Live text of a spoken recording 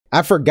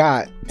I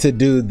forgot to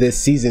do this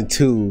season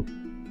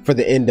 2 for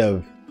the end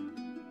of.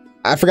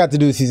 I forgot to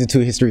do season 2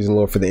 Histories and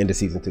Lore for the end of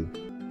season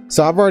 2.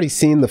 So I've already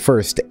seen the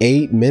first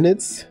 8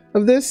 minutes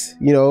of this.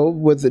 You know,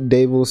 with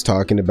Dave was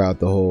talking about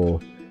the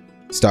whole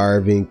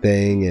starving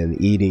thing and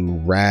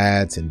eating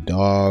rats and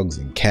dogs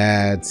and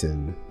cats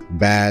and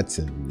bats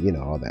and, you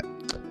know, all that.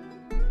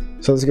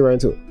 So let's get right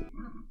into it.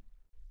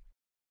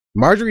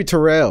 Marjorie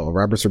Tyrell,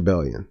 Robert's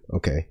Rebellion.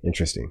 Okay,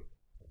 interesting.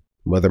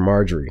 Mother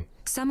Marjorie.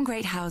 Some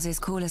great houses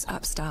call us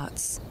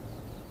upstarts.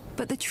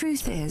 But the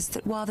truth is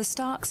that while the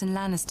Starks and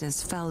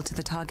Lannisters fell to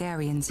the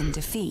Targaryens in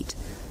defeat,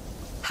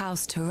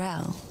 House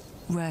Tyrell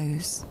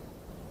rose.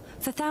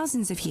 For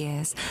thousands of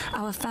years,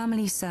 our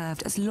family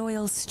served as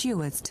loyal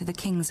stewards to the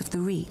kings of the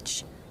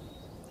Reach,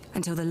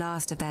 until the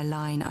last of their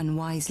line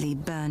unwisely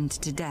burned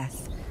to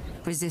death,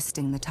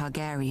 resisting the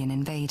Targaryen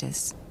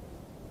invaders.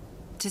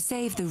 To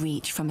save the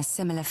Reach from a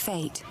similar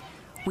fate,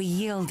 we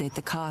yielded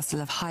the castle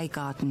of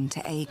Highgarden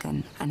to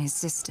Aegon and his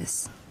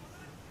sisters.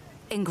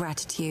 In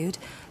gratitude,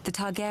 the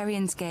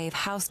Targaryens gave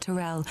House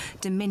Tyrell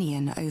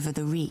dominion over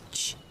the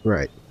Reach.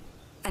 Right.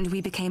 And we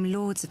became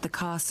lords of the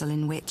castle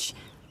in which,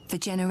 for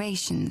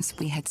generations,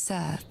 we had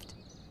served.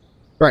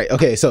 Right,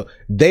 okay, so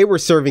they were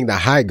serving the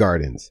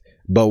Highgardens,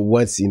 but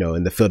once, you know,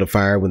 in the Field of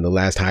Fire, when the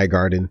last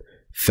Highgarden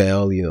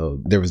fell, you know,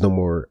 there was no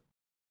more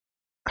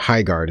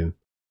Highgarden.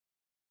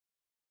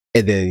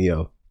 And then, you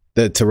know,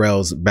 the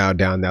Tyrells bowed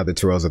down. Now the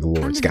Tyrells are the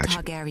lords. Under Gotcha.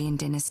 the Targaryen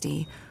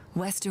dynasty,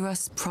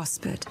 Westeros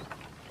prospered.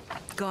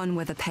 Gone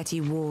were the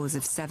petty wars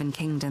of 7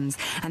 kingdoms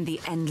and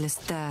the endless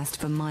thirst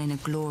for minor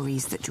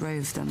glories that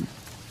drove them.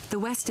 The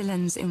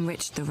Westerlands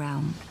enriched the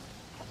realm.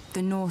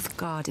 The North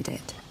guarded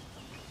it.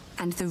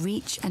 And the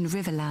Reach and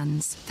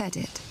Riverlands fed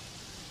it.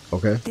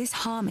 Okay. This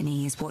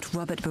harmony is what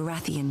Robert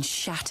Baratheon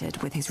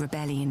shattered with his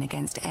rebellion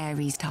against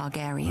Aerys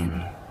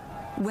Targaryen.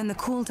 When the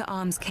call to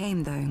arms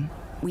came, though,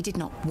 we did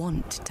not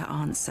want to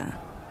answer.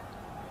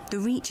 The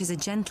Reach is a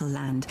gentle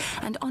land,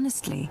 and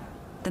honestly,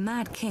 the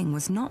Mad King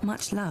was not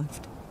much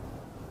loved.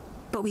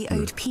 But we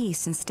owed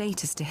peace and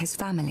status to his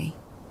family.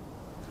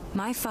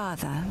 My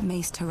father,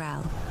 Mace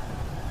Tyrell,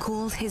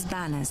 called his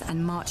banners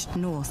and marched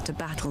north to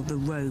battle the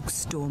rogue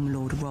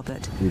Stormlord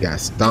Robert. You got Who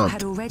stomped.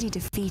 had already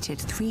defeated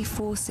 3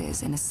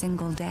 forces in a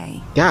single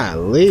day.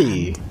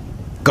 Golly. And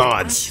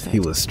Gods, Ashford, he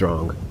was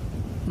strong.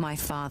 My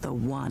father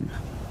won.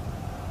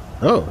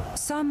 Oh.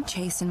 Some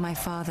chastened my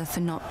father for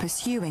not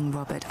pursuing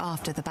Robert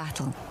after the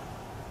battle.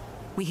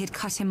 We had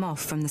cut him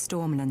off from the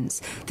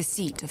Stormlands, the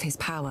seat of his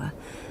power,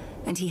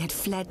 and he had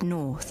fled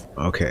north.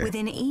 Okay.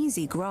 Within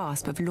easy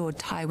grasp of Lord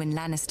Tywin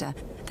Lannister,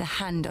 the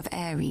Hand of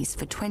Aerys,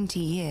 for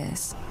 20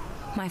 years.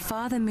 My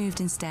father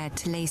moved instead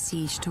to lay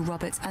siege to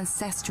Robert's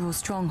ancestral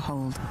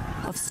stronghold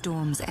of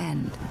Storm's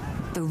End.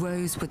 The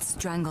rose would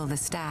strangle the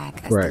stag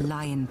as the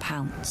lion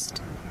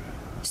pounced.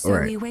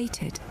 So we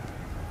waited.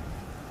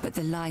 But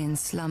the lion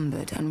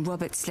slumbered, and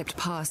Robert slipped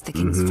past the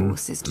king's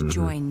forces to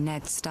join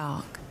Ned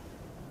Stark.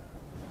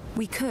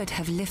 We could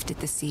have lifted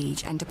the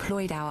siege and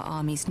deployed our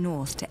armies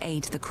north to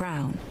aid the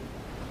crown.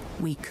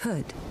 We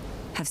could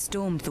have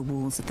stormed the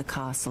walls of the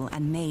castle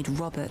and made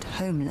Robert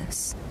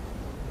homeless.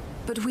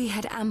 But we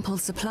had ample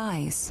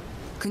supplies,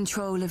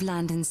 control of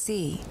land and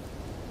sea,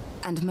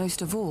 and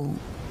most of all,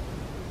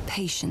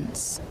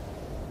 patience.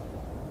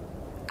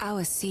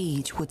 Our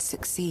siege would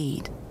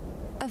succeed,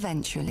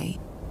 eventually,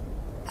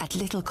 at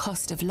little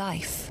cost of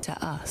life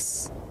to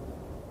us.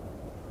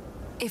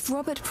 If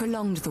Robert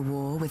prolonged the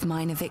war with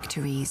minor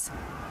victories,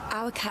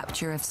 our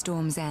capture of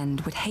Storm's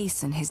End would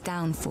hasten his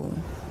downfall.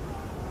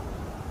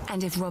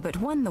 And if Robert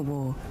won the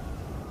war,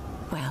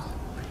 well,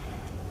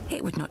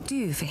 it would not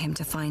do for him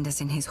to find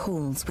us in his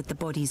halls with the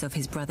bodies of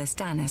his brother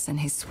Stannis and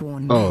his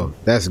sworn men. Oh,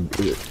 that's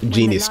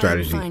genius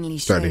strategy. When the lion finally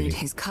showed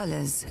his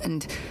colors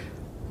and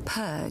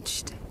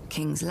purged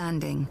King's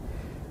Landing,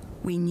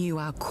 we knew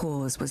our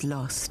cause was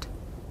lost.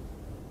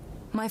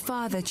 My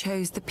father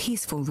chose the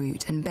peaceful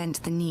route and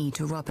bent the knee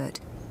to Robert,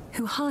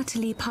 who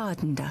heartily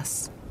pardoned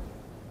us.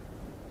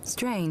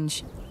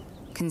 Strange,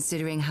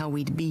 considering how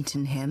we'd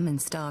beaten him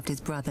and starved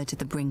his brother to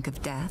the brink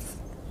of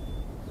death.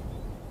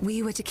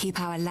 We were to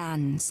keep our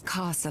lands,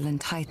 castle, and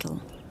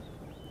title,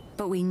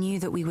 but we knew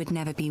that we would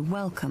never be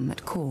welcome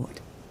at court.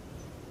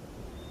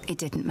 It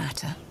didn't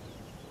matter.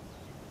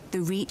 The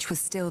Reach was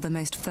still the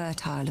most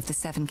fertile of the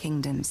 7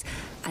 kingdoms,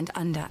 and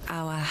under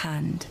our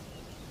hand.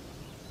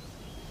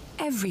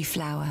 Every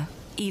flower,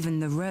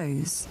 even the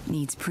rose,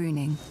 needs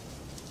pruning.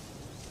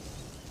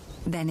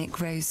 Then it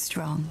grows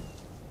strong.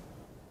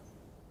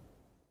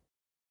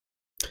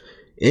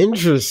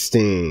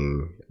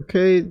 Interesting.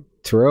 Okay,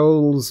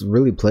 Tyrells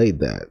really played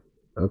that.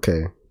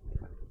 Okay.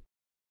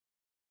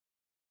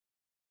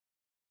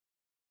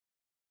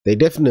 They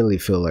definitely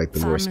feel like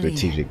the more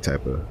strategic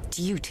type of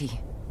duty,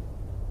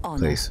 honor.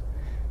 place.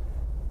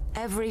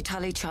 Every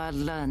Tully child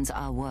learns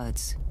our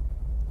words.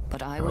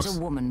 But I was a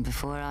woman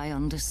before I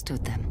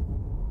understood them.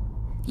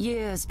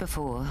 Years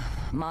before,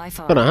 my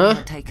father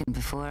had taken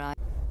before I...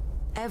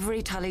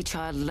 Every Tully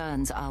child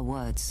learns our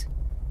words.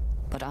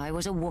 But I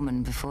was a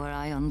woman before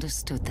I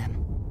understood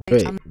them.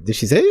 Wait, did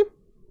she say it?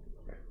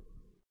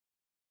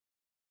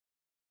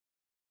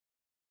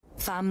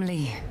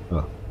 Family,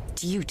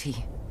 duty,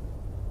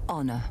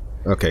 honor.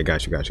 Okay,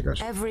 gotcha.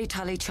 Every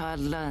Tully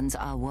child learns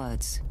our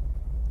words,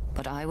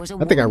 but I was a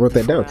I think I wrote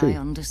that down too. I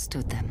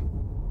understood them.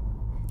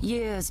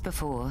 Years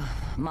before,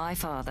 my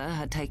father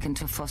had taken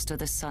to foster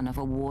the son of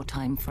a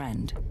wartime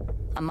friend,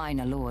 a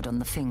minor lord on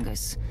the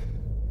Fingers.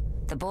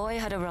 The boy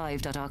had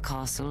arrived at our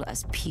castle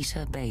as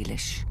Peter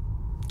Baelish.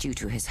 Due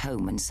to his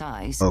home and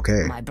size,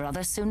 my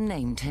brother soon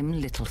named him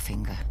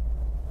Littlefinger.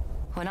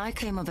 When I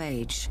came of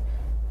age,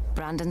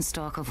 Brandon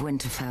Stark of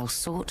Winterfell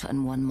sought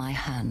and won my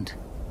hand.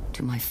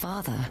 To my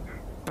father,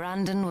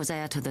 Brandon was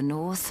heir to the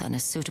north and a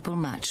suitable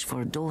match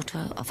for a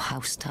daughter of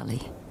House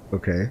Tully.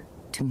 Okay.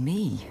 To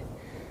me,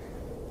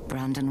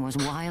 Brandon was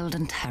wild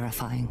and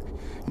terrifying,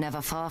 never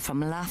far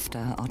from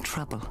laughter or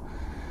trouble.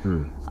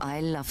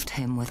 I loved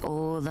him with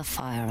all the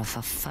fire of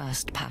a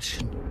first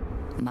passion,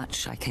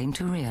 much I came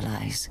to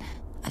realize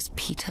as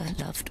Peter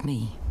loved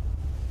me.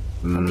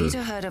 When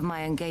Peter heard of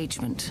my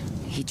engagement,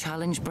 he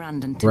challenged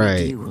Brandon to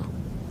a duel.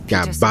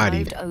 Got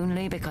bodied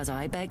only because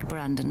I begged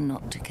Brandon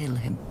not to kill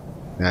him.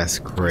 That's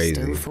crazy.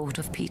 I still thought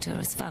of Peter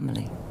as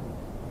family.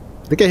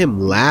 Look at him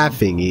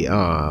laughing.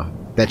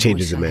 That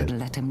changes a man. I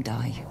let him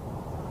die.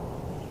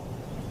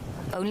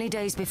 Only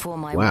days before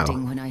my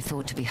wedding, when I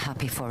thought to be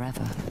happy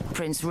forever,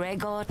 Prince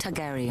Rhaegar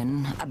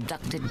Targaryen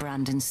abducted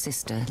Brandon's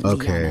sister,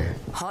 Lyanna.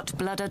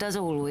 Hot-blooded as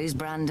always,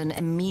 Brandon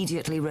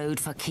immediately rode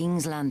for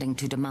King's Landing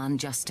to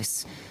demand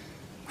justice,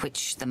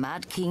 which the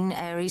Mad King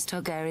Aerys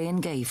Targaryen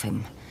gave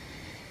him,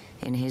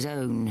 in his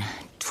own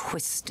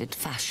twisted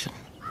fashion.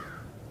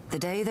 The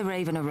day the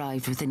Raven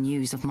arrived with the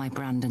news of my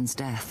Brandon's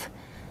death,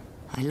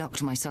 I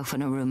locked myself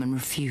in a room and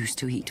refused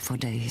to eat for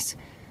days,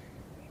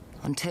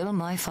 until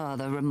my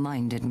father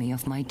reminded me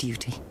of my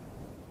duty.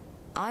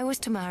 I was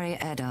to marry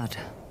Eddard,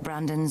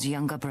 Brandon's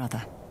younger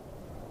brother.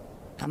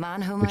 A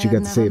man whom I had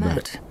never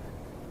met,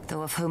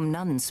 though of whom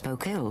none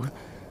spoke ill.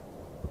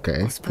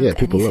 Okay, yeah,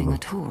 people love him.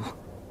 At all.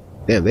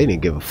 Damn, they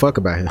didn't give a fuck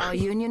about him. Our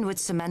union would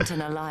cement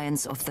an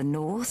alliance of the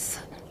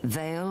North,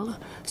 Vale,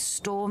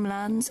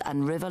 Stormlands,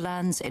 and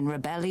Riverlands in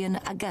rebellion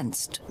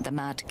against the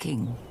Mad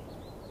King.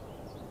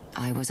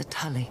 I was a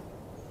Tully.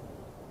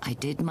 I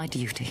did my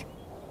duty.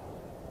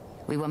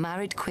 We were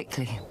married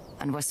quickly,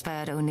 and were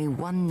spared only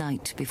one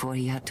night before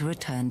he had to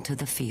return to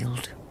the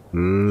field.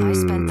 I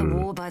spent the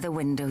war by the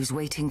windows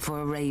waiting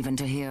for a raven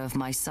to hear if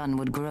my son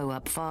would grow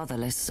up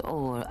fatherless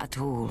or at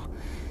all.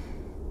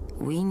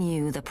 We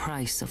knew the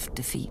price of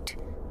defeat.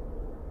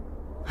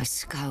 I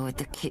scoured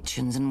the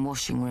kitchens and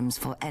washing rooms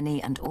for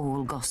any and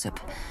all gossip.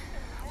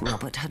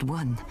 Robert had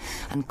won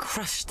and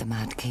crushed the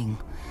Mad King.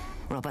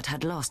 Robert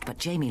had lost,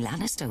 but Jaime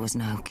Lannister was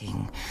now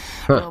king.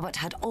 Robert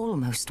had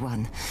almost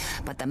won,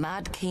 but the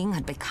Mad King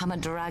had become a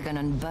dragon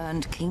and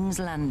burned King's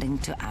Landing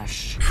to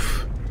ash.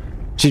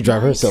 She'd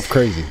drive herself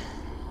crazy.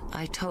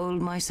 I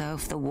told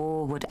myself the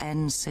war would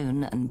end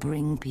soon and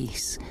bring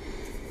peace.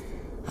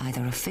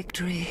 Either a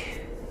victory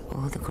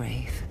or the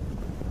grave.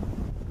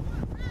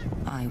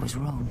 I was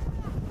wrong.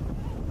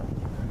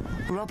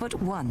 Robert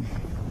won,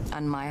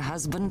 and my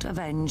husband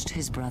avenged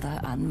his brother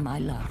and my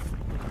love.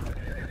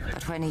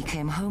 But when he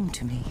came home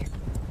to me,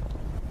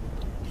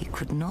 he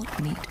could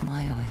not meet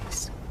my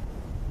eyes.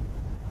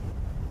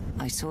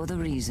 I saw the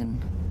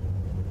reason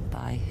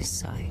by his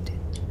side.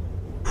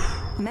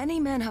 Many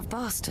men have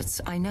bastards,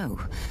 I know.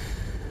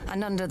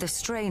 And under the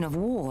strain of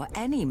war,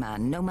 any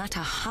man, no matter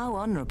how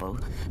honorable,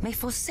 may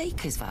forsake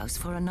his vows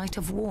for a night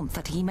of warmth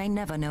that he may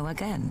never know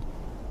again.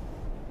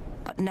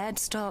 But Ned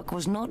Stark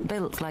was not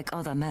built like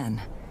other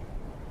men.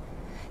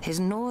 His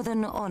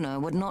northern honor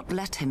would not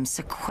let him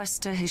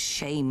sequester his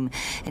shame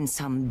in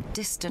some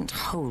distant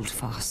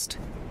holdfast.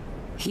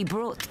 He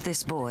brought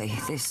this boy,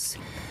 this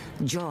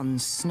Jon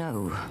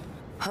Snow,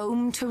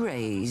 home to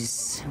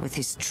raise with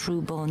his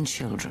true-born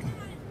children.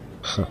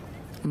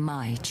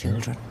 My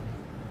children.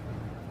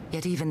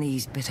 Yet even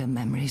these bitter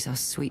memories are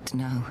sweet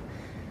now.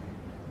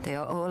 They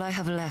are all I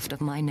have left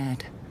of my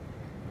Ned.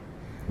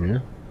 Yeah.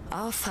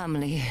 Our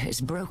family is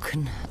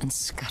broken and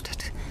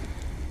scattered.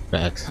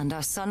 Facts. And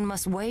our son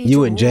must wage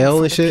you in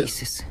jail and shit?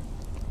 Pieces.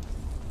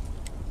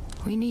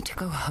 We need to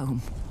go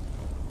home.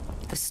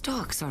 The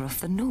Starks are of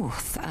the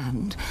north,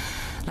 and,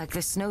 like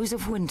the snows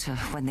of winter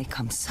when they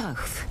come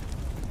south,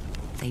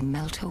 they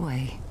melt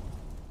away.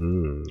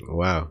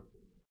 Wow.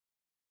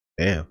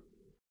 Damn.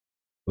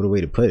 What a way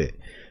to put it.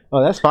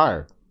 Oh, that's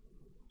fire.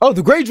 Oh,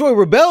 the Greyjoy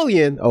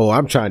Rebellion. Oh,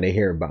 I'm trying to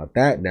hear about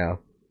that now.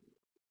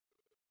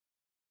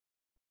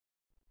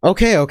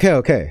 Okay.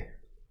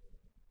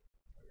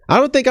 I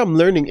don't think I'm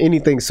learning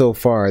anything so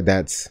far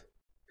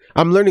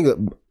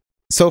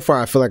so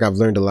far I feel like I've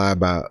learned a lot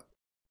about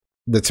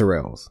the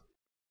Tyrells.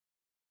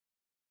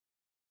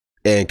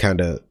 And kind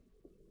of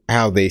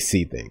how they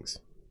see things.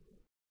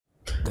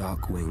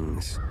 Dark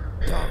wings,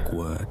 dark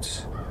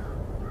words.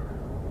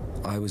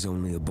 I was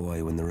only a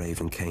boy when the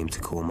Raven came to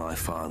call my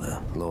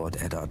father, Lord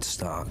Eddard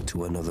Stark,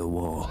 to another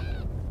war.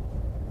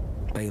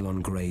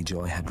 Balon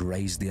Greyjoy had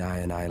raised the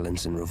Iron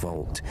Islands in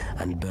revolt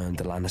and burned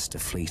the Lannister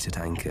fleet at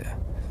anchor.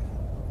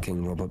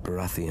 King Robert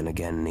Baratheon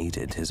again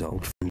needed his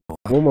old friend.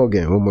 One more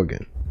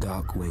again.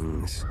 Dark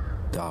wings,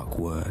 Dark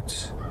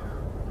words.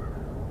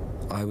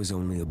 I was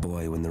only a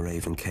boy when the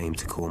Raven came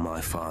to call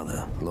my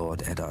father,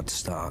 Lord Eddard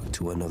Stark,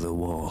 to another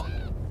war.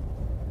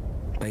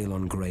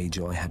 Balon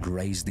Greyjoy had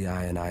raised the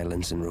Iron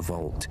Islands in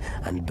revolt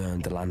and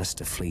burned the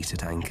Lannister fleet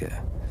at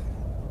anchor.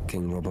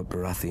 King Robert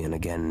Baratheon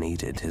again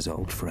needed his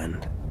old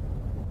friend.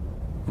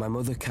 My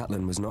mother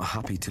Catelyn was not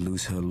happy to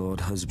lose her lord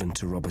husband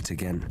to Robert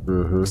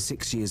again.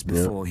 6 years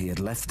before, he had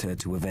left her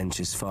to avenge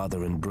his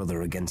father and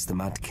brother against the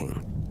Mad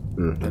King.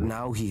 But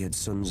now he had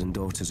sons and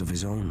daughters of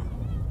his own,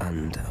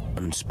 and,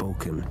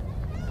 unspoken,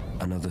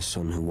 another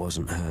son who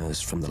wasn't hers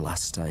from the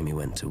last time he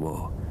went to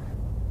war.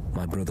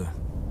 My brother,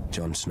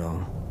 Jon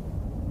Snow.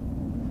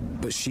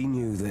 But she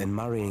knew that in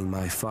marrying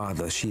my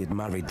father, she had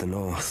married the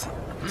North.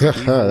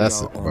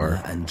 That's our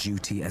honor and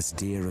duty as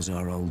dear as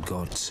our old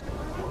gods.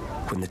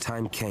 When the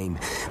time came,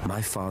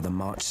 my father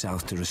marched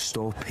south to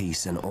restore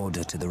peace and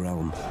order to the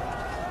realm.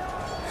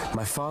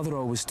 My father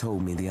always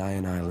told me the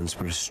Iron Islands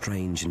were a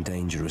strange and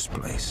dangerous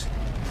place.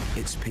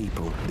 Its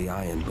people, the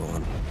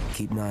Ironborn,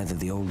 keep neither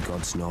the old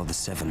gods nor the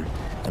Seven,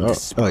 and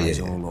despise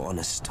all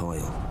honest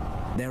toil.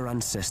 Their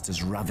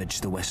ancestors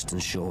ravaged the western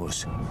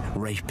shores,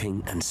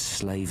 raping and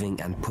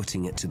slaving and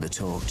putting it to the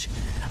torch,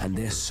 and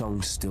their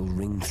songs still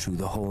ring through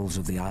the halls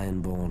of the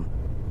Ironborn,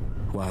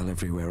 while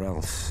everywhere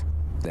else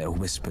they're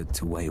whispered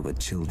to wayward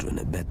children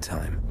at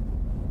bedtime.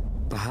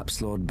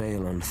 Perhaps Lord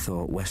Balon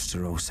thought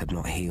Westeros had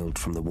not healed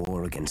from the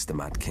war against the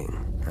Mad King,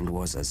 and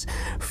was as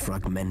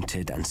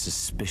fragmented and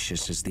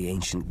suspicious as the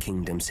ancient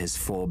kingdoms his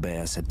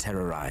forebears had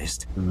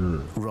terrorized.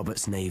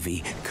 Robert's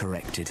navy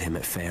corrected him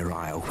at Fair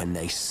Isle when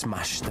they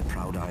smashed the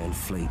Proud Iron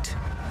Fleet.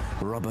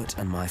 Robert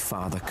and my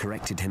father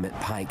corrected him at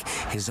Pike,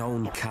 his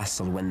own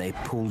castle, when they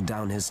pulled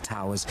down his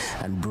towers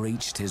and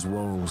breached his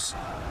walls.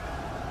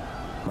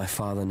 My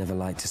father never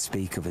liked to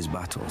speak of his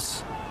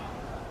battles,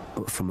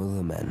 but from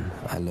other men,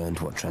 I learned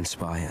what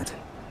transpired.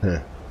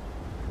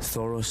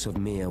 Thoros of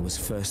Myr was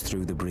first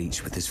through the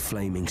breach with his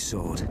flaming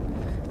sword.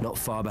 Not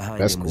far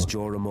behind him was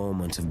Jorah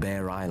Mormont of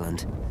Bear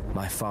Island,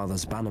 my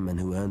father's bannerman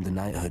who earned the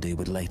knighthood he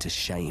would later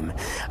shame,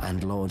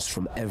 and lords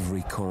from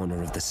every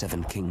corner of the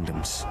Seven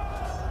Kingdoms.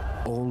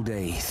 All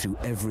day, through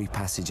every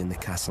passage in the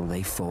castle,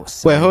 they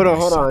fought. Wait, hold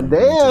on.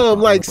 Damn,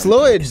 like,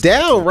 slow it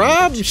down,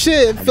 Rob.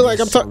 Shit, I feel like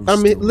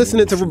I'm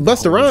listening to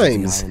Busta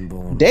Rhymes.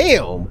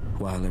 Damn.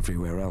 While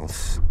everywhere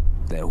else,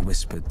 they're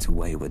whispered to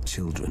wayward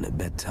children at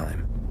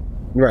bedtime.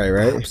 Right.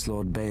 Perhaps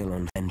Lord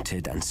Balon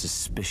entered and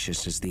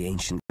suspicious as the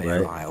ancient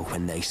Fair Isle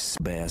when they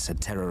bears had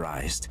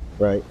terrorized.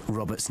 Right.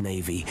 Robert's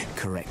navy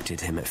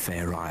corrected him at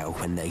Fair Isle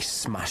when they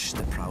smashed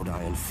the Proud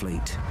Iron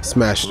Fleet.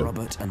 Smashed him.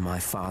 Robert and my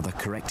father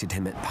corrected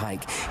him at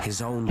Pike,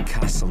 his own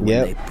castle, when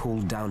they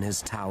pulled down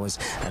his towers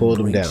and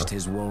breached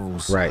his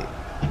walls. Right.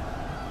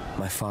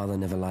 My father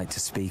never liked to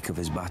speak of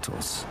his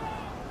battles.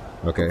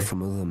 Okay. But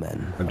from other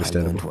men, I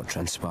learned what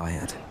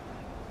transpired.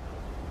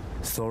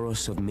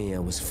 Thoros of Myr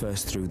was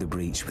first through the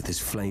breach with his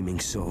flaming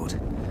sword.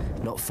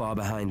 Not far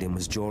behind him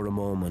was Jorah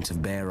Mormont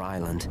of Bear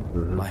Island,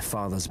 my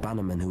father's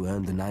bannerman who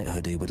earned the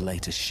knighthood he would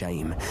later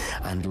shame,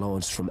 and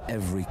lords from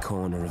every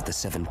corner of the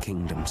Seven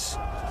Kingdoms.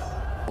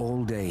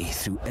 All day,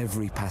 through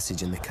every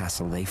passage in the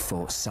castle, they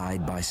fought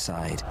side by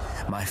side.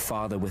 My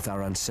father with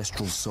our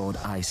ancestral sword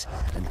Ice,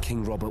 and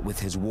King Robert with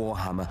his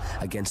warhammer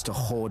against a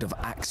horde of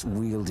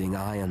axe-wielding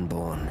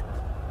Ironborn.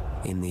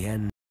 In the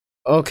end...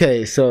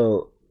 Okay,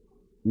 so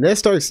Ned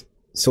Stark's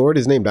sword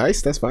is named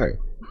Ice? That's fire.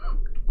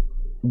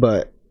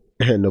 But,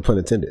 no pun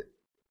intended.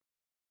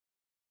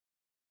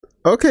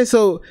 Okay,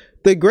 so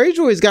the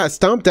Greyjoys got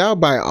stomped out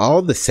by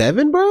all the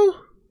Seven, bro?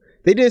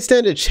 They didn't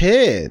stand a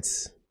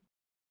chance.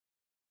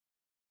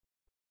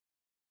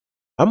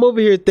 I'm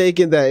over here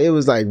thinking that it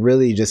was like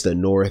really just a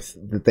North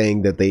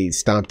thing that they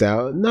stomped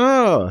out.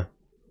 No.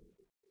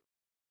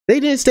 They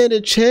didn't stand a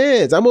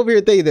chance. I'm over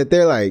here thinking that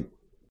they're like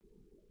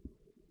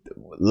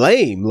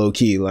lame,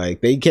 low-key.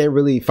 Like they can't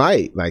really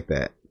fight like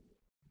that.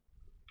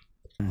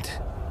 And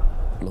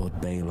Lord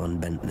Balon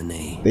bent the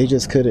knee. They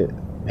just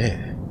couldn't.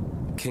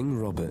 Man. King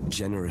Robert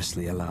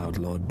generously allowed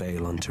Lord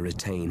Balon to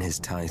retain his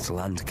title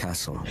and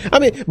castle. I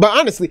mean, but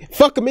honestly,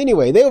 fuck them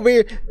anyway. They over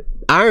here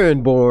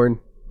Ironborn,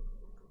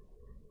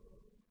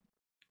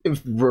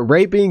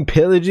 raping,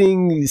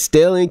 pillaging,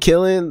 stealing,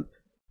 killing.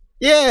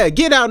 Yeah,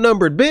 get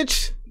outnumbered,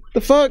 bitch.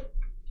 The fuck?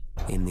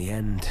 In the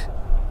end,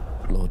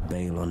 Lord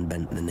Balon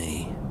bent the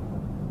knee.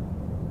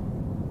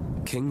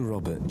 King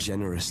Robert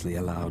generously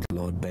allowed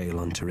Lord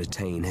Balon to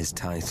retain his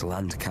title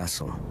and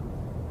castle.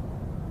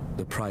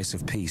 The price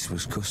of peace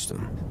was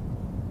custom.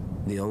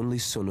 The only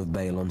son of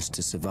Balon's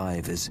to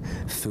survive his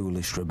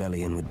foolish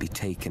rebellion would be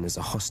taken as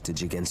a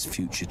hostage against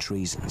future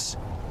treasons.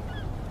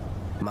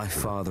 My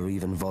father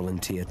even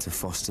volunteered to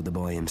foster the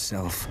boy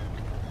himself,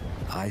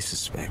 I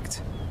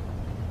suspect,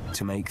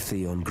 to make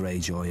Theon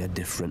Greyjoy a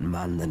different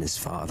man than his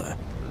father,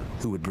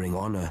 who would bring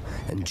honor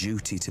and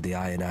duty to the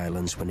Iron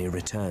Islands when he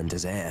returned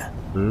as heir.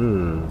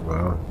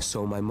 Wow.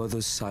 So my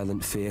mother's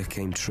silent fear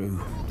came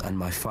true, and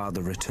my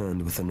father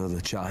returned with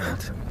another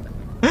child.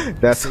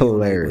 That's Theon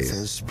hilarious.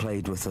 With us,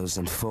 played with us,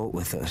 and fought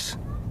with us.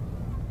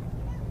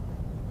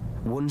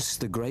 Once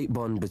the great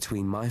bond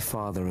between my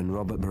father and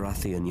Robert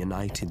Baratheon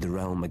united the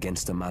realm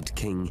against a mad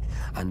king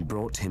and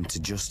brought him to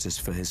justice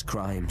for his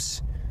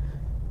crimes.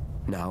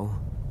 Now,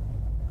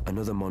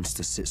 another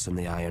monster sits on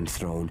the Iron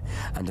Throne,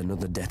 and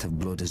another debt of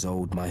blood is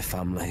owed my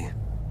family.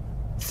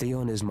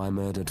 Theon is my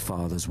murdered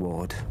father's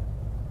ward.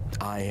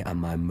 I am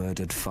my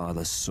murdered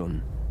father's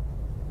son.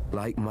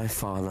 Like my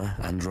father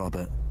and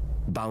Robert,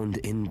 bound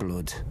in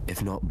blood,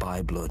 if not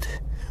by blood,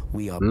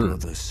 we are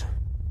brothers.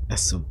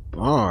 That's a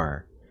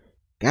bar.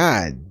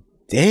 God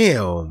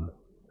damn.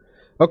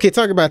 Okay,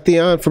 talk about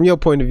Theon from your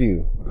point of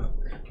view.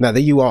 Now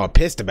that you all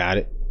pissed about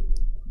it.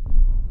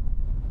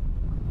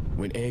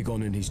 When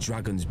Aegon and his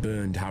dragons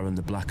burned Harren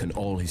the Black and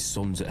all his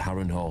sons at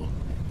Harrenhal,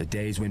 the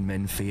days when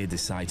men feared the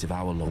sight of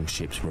our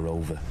longships were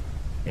over.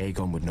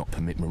 Aegon would not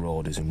permit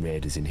marauders and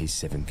raiders in his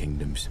 7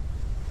 kingdoms.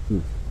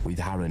 With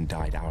Harren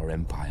died our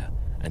empire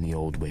and the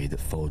old way that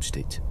forged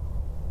it.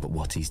 But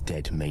what is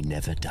dead may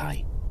never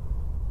die.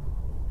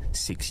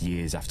 6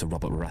 years after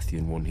Robert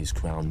Baratheon won his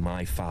crown,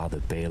 my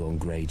father, Balon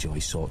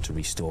Greyjoy, sought to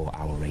restore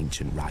our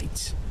ancient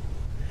rights.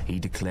 He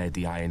declared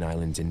the Iron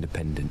Islands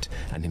independent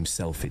and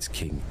himself its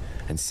king,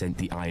 and sent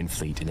the Iron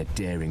Fleet in a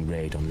daring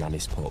raid on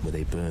Lannisport where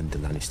they burned the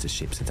Lannister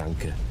ships at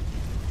anchor,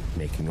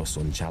 making us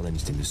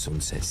unchallenged in the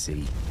Sunset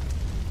Sea.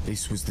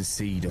 This was the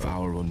seed of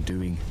our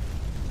undoing.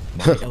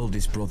 My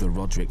eldest brother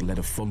Roderick led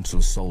a frontal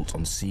assault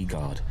on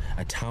Seaguard,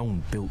 a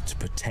town built to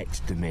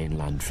protect the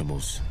mainland from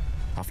us.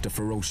 After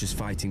ferocious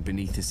fighting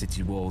beneath the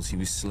city walls, he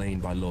was slain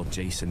by Lord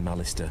Jason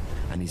Mallister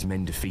and his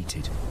men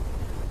defeated.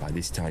 By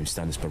this time,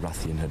 Stannis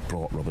Baratheon had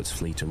brought Robert's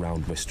fleet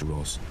around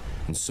Westeros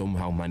and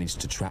somehow managed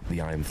to trap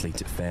the Iron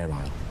Fleet at Fair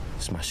Isle,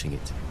 smashing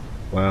it.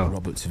 Wow.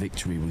 Robert's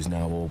victory was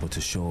now all but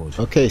assured.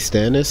 Okay,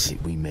 Stannis.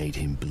 Yet we made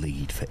him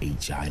bleed for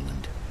each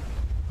island.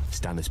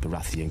 Stannis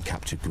Baratheon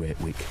captured Great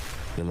Wick,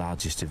 the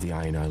largest of the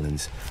Iron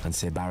Islands, and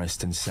Ser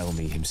Barristan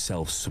Selmy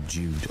himself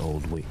subdued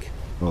Old Wick.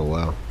 Oh,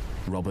 wow.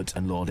 Robert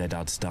and Lord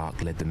Eddard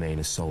Stark led the main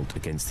assault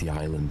against the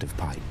island of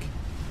Pike.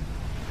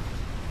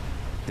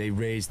 They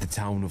razed the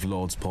town of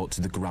Lordsport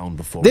to the ground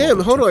before... Damn,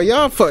 Robert hold on,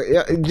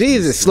 y'all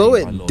Jesus, slow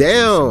it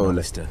down.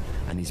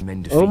 And his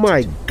men Oh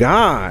my defeated.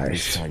 gosh.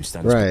 This time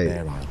Stannis Right.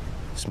 Bear Isle,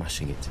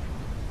 smashing it.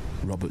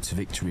 Robert's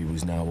victory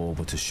was now all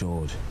but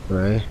assured.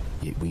 Right.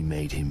 Yet we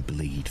made him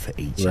bleed for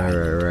each Right,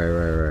 island.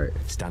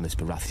 right. Stannis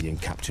Baratheon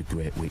captured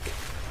Great Wick,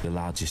 the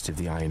largest of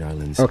the Iron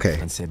Islands. Okay.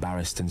 And Ser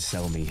Barristan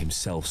Selmy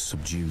himself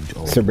subdued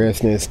all. Ser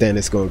Barristan and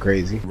Stannis going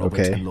crazy. Robert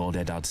Okay. and Lord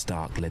Eddard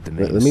Stark led the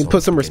main Let me put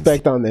assault some against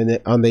respect on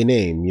their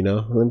name, you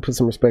know? Let me put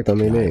some respect on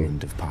their the name.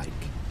 island of Pike.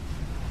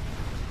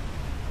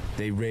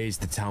 They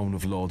razed the town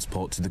of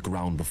Lordsport to the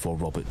ground before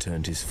Robert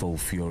turned his full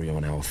fury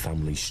on our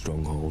family's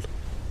stronghold.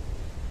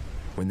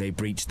 When they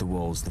breached the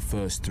walls, the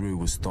first through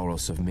was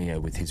Thoros of Myr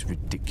with his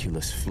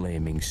ridiculous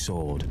flaming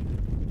sword,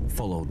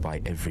 followed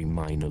by every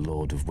minor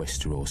lord of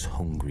Westeros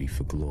hungry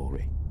for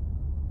glory.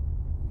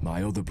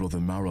 My other brother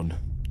Maron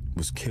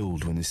was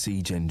killed when the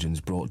siege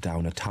engines brought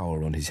down a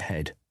tower on his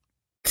head.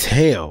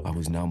 Damn. I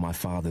was now my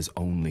father's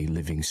only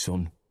living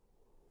son,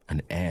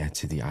 and heir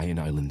to the Iron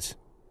Islands.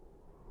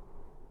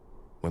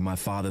 When my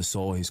father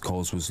saw his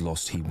cause was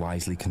lost, he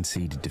wisely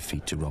conceded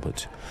defeat to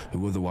Robert,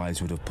 who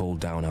otherwise would have pulled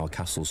down our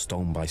castle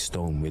stone by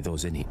stone with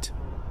us in it.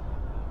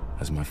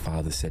 As my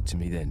father said to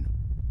me then,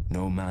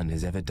 no man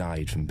has ever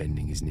died from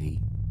bending his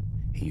knee.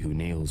 He who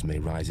kneels may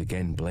rise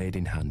again, blade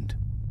in hand.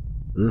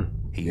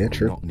 He who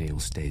will not kneel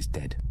stays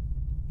dead,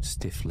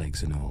 stiff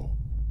legs and all.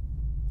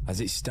 As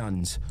it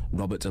stands,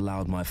 Robert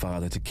allowed my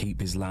father to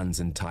keep his lands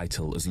and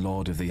title as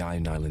Lord of the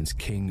Iron Islands,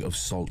 King of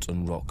Salt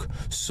and Rock,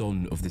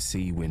 Son of the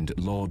Sea Wind,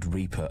 Lord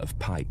Reaper of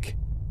Pike,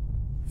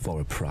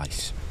 for a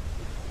price.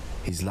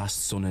 His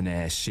last son and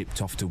heir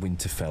shipped off to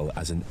Winterfell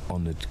as an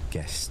honoured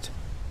guest.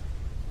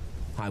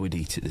 I would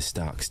eat at the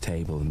Stark's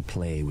table and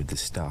play with the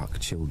Stark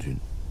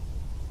children.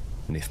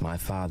 And if my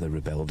father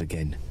rebelled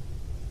again,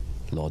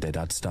 Lord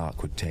Eddard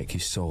Stark would take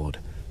his sword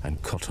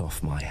and cut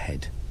off my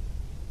head.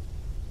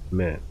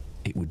 Man.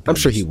 It would be I'm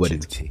sure he his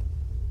wouldn't. duty.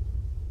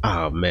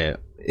 Oh man,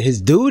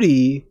 his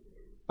duty.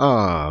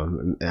 I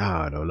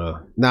don't know.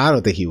 No, I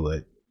don't think he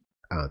would.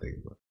 I don't think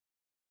he would.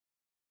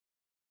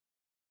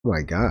 Oh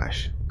my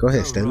gosh, go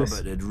ahead, Though Stannis.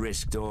 Robert had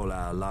risked all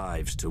our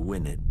lives to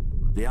win it,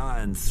 the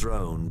Iron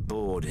Throne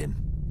bored him.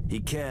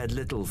 He cared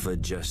little for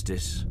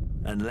justice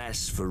and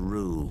less for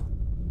rule.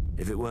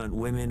 If it weren't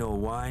women or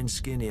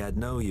wineskin, he had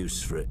no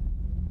use for it.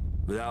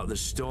 Without the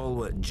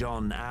stalwart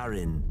Jon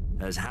Arryn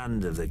as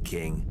Hand of the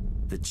King,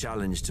 the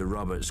challenge to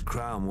Robert's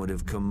crown would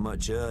have come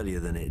much earlier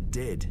than it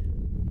did.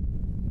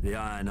 The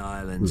Iron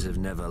Islands have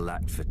never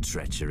lacked for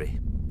treachery.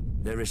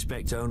 They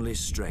respect only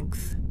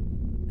strength,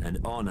 and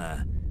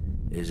honor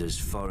is as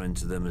foreign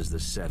to them as the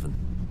Seven.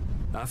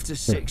 After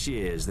 6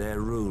 years, their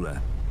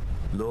ruler,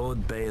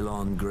 Lord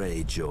Balon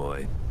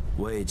Greyjoy,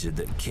 wagered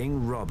that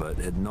King Robert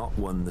had not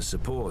won the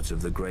support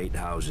of the great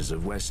houses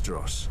of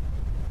Westeros,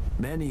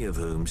 many of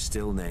whom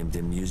still named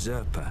him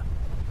usurper.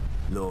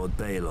 Lord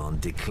Balon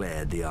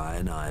declared the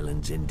Iron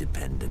Islands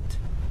independent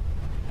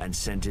and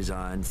sent his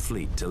Iron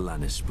Fleet to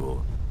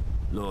Lannisport.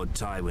 Lord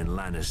Tywin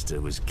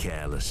Lannister was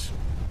careless,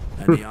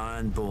 and the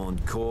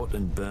Ironborn caught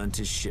and burnt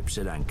his ships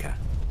at anchor.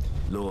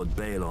 Lord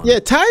Balon... Yeah,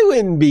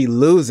 Tywin be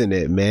losing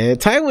it, man.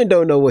 Tywin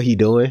don't know what he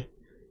doing.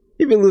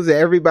 He been losing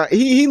everybody.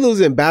 He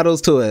losing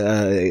battles to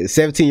a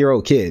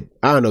 17-year-old kid.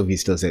 I don't know if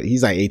he's still...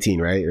 He's like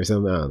 18, right? Or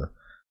something. I don't know.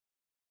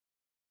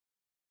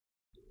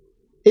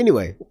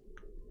 Anyway,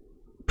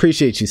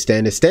 appreciate you,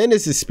 Stannis.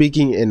 Stannis is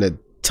speaking in a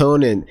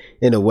tone and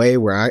in a way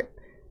where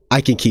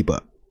I can keep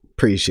up.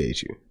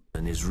 Appreciate you.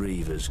 And his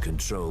reavers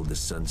controlled the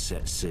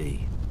Sunset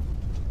Sea.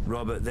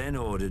 Robert then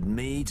ordered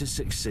me to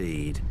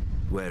succeed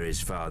where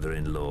his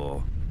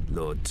father-in-law,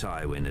 Lord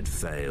Tywin, had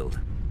failed.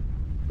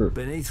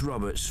 Beneath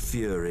Robert's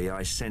fury,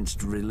 I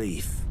sensed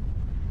relief.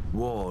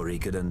 War he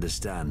could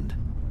understand.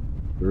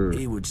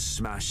 He would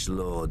smash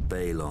Lord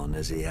Balon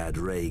as he had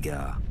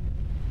Rhaegar.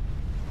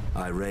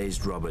 I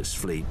raised Robert's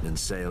fleet and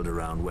sailed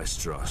around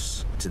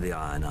Westeros to the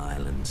Iron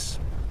Islands.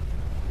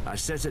 I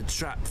set a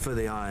trap for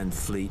the Iron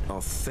Fleet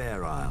off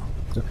Fair Isle.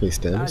 Okay,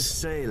 Stannis. As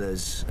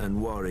sailors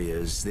and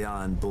warriors, the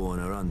Ironborn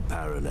are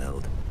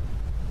unparalleled.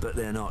 But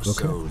they're not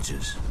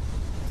soldiers.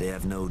 They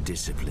have no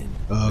discipline,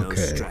 no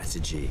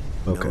strategy,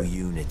 no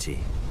unity.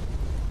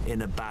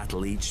 In a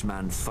battle, each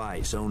man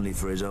fights only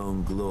for his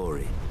own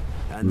glory.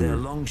 And their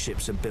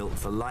longships are built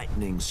for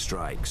lightning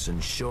strikes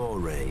and shore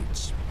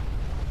raids.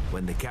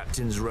 When the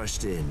captains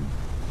rushed in,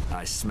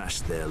 I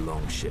smashed their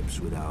longships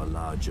with our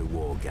larger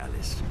war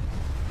galleys.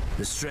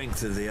 The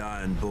strength of the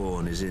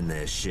Ironborn is in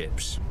their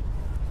ships.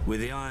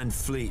 With the Iron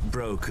Fleet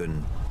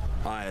broken,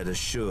 I had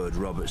assured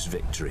Robert's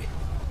victory.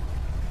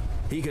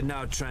 He could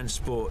now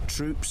transport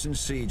troops and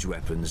siege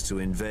weapons to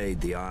invade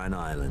the Iron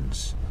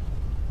Islands.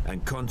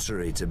 And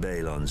contrary to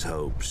Balon's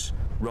hopes,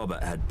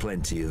 Robert had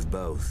plenty of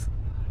both.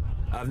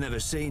 I've never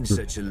seen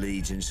such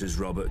allegiance as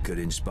Robert could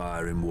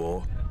inspire in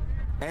war.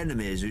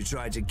 Enemies who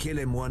tried to kill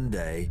him one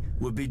day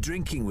would be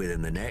drinking with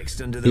him the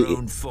next under their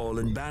own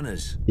fallen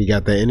banners. He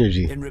got that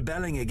energy. In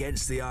rebelling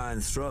against the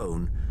Iron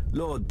Throne,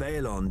 Lord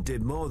Balon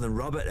did more than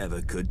Robert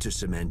ever could to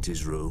cement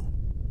his rule.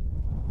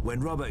 When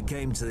Robert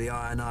came to the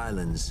Iron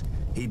Islands,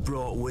 he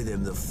brought with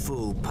him the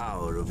full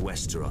power of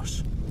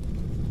Westeros.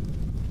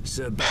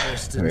 Sir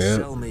Barristan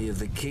Selmy of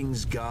the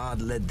King's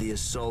Guard led the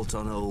assault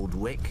on Old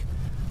Wick,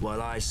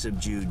 while I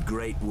subdued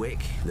Great Wick,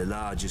 the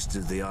largest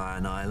of the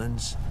Iron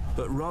Islands.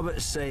 But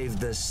Robert saved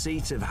the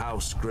seat of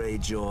House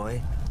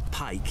Greyjoy,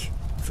 Pike,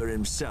 for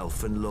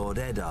himself and Lord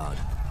Eddard.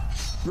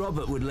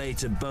 Robert would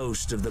later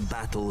boast of the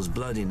battle's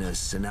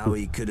bloodiness and how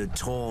he could have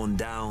torn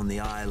down the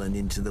island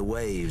into the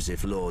waves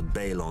if Lord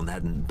Balon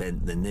hadn't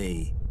bent the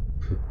knee.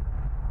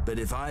 But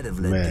if I'd have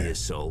led the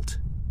assault,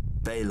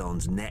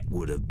 Balon's neck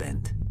would have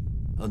bent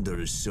under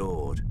his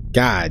sword.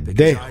 God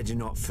because damn. I do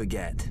not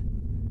forget.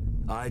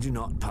 I do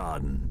not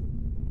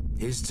pardon.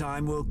 His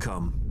time will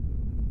come.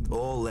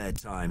 All their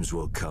times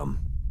will come.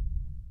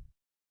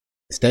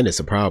 Stannis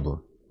a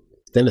problem.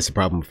 Stannis a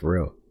problem for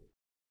real.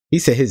 He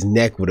said his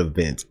neck would have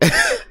bent.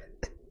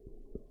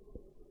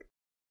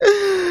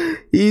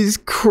 He's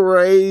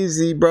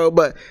crazy, bro.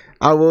 But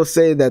I will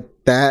say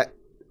that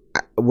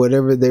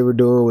whatever they were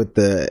doing with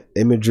the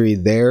imagery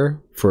there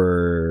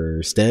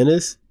for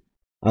Stannis,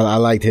 I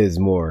liked his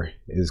more.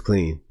 It was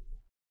clean.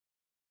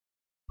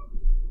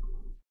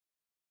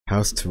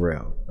 House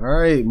Tyrell. All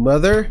right,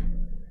 mother,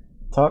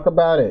 talk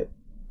about it.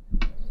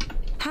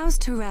 House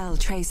Tyrell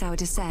trace our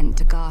descent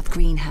to Garth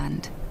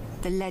Greenhand,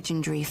 the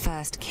legendary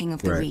first king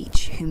of the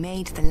Reach who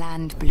made the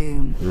land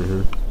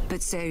bloom.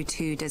 But so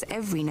too does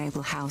every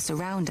noble house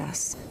around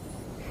us.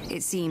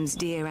 It seems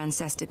dear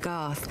ancestor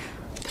Garth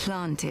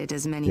planted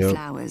as many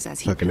flowers as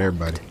he plucked.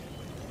 Everybody.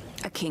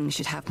 A king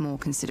should have more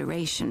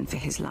consideration for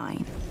his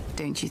line,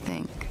 don't you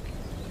think?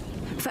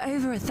 For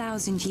over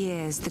 1,000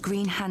 years, the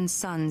Greenhand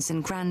sons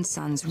and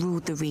grandsons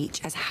ruled the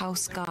Reach as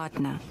House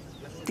Gardener.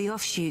 The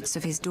offshoots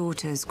of his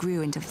daughters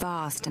grew into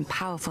vast and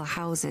powerful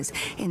houses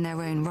in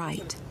their own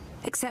right,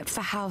 except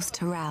for House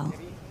Tyrell.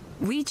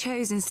 We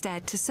chose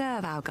instead to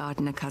serve our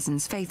Gardener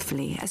cousins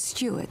faithfully as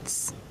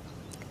stewards,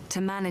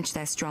 to manage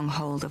their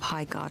stronghold of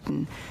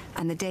Highgarden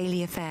and the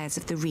daily affairs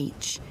of the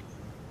Reach.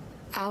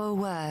 Our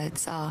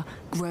words are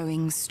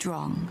growing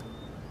strong.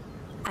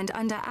 And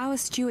under our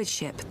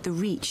stewardship, the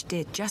Reach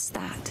did just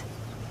that.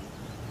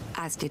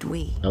 As did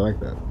we. I like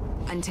that.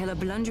 Until a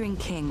blundering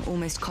king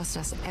almost cost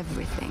us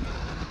everything.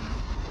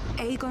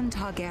 Aegon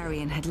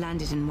Targaryen had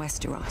landed in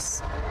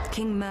Westeros.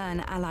 King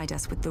Mern allied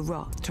us with the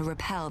Roth to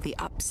repel the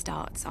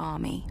upstart's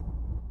army.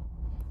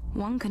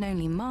 One can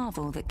only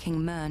marvel that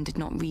King Mern did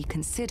not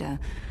reconsider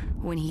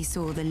when he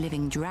saw the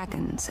living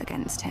dragons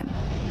against him.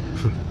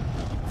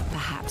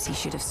 Perhaps he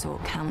should have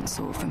sought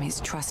counsel from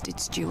his trusted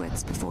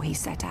stewards before he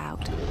set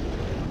out.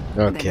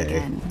 Okay. Then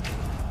again,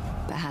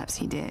 perhaps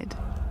he did.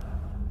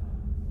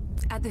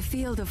 At the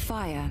Field of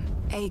Fire,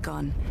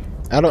 Aegon...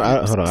 hold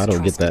on, I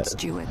don't get that.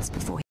 Stewards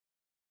before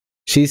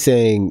She's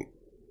saying,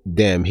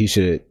 damn, he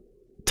should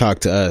talk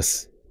to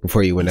us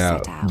before he went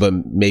out.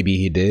 But maybe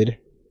he did.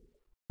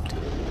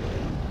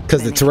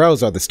 Because the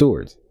Tyrells are the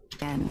stewards.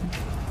 Again,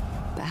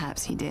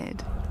 perhaps he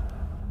did.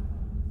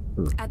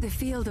 At the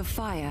Field of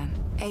Fire,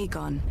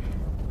 Aegon,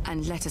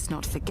 And let us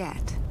not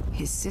forget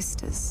his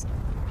sisters.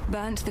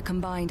 Burnt the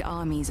combined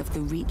armies of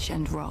the Reach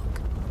and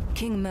Rock.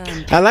 King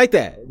Mern. I like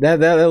that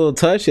little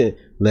touch. And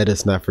let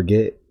us not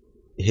forget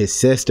his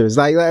sisters.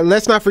 Like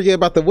let's not forget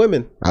about the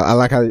women. I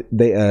like how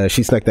they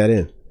she snuck that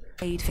in.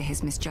 Paid for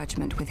his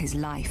misjudgment with his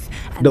life.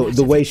 And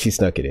the way she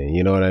snuck it in,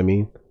 you know what I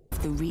mean?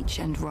 The Reach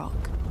and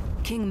Rock.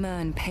 King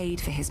Mern paid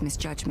for his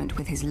misjudgment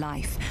with his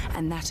life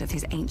and that of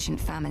his ancient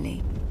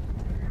family.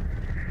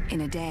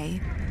 In a day,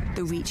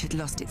 the Reach had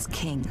lost its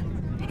king,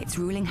 its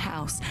ruling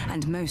house,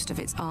 and most of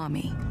its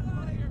army.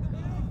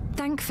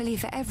 Thankfully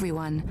for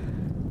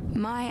everyone,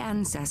 my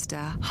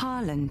ancestor,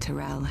 Harlan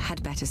Tyrell,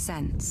 had better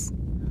sense.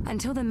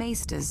 Until the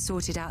Maesters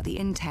sorted out the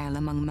intel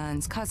among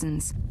Mern's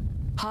cousins,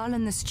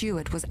 Harlan the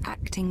Steward was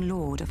acting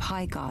Lord of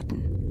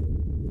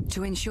Highgarden.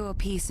 To ensure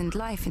peace and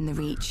life in the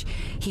Reach,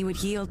 he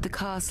would yield the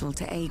castle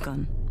to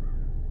Aegon.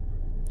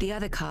 The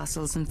other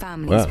castles and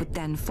families would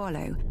then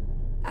follow,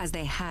 as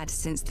they had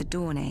since the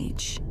Dawn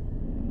Age.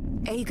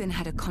 Aegon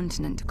had a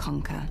continent to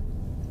conquer,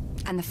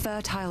 and the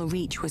fertile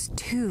Reach was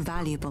too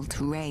valuable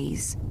to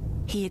raise.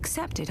 He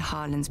accepted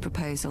Harlan's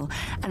proposal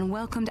and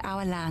welcomed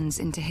our lands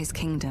into his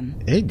kingdom.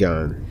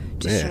 Aegon,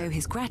 to show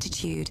his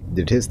gratitude,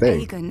 did his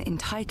thing. Aegon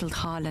entitled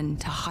Harlan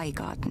to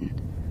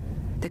Highgarden,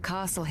 the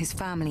castle his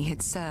family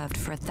had served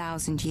for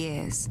 1,000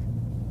 years,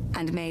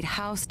 and made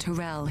House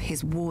Tyrell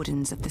his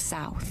wardens of the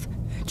south,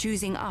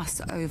 choosing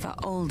us over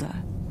older,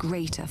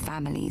 greater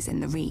families in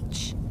the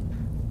Reach.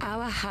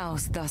 Our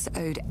house thus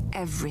owed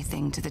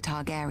everything to the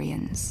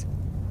Targaryens.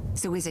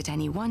 So is it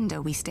any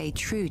wonder we stayed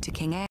true to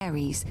King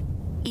Aerys,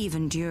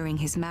 even during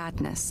his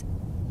madness,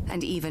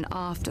 and even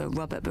after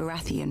Robert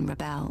Baratheon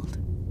rebelled?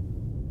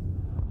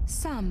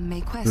 Some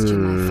may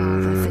question my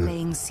father for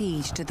laying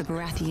siege to the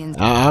Baratheons.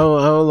 I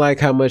don't like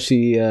how much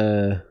he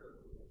I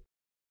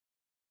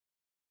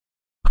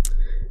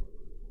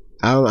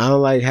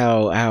don't like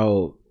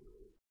how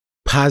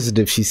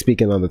positive she's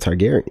speaking on the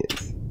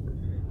Targaryens.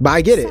 But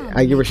I get it.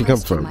 I get where she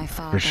comes from,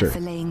 for sure. For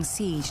laying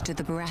siege to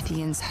the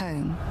Baratheons'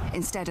 home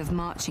instead of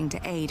marching to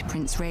aid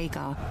Prince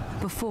Rhaegar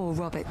before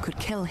Robert could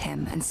kill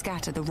him and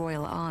scatter the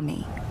royal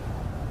army.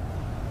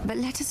 But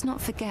let us not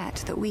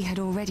forget that we had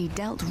already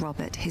dealt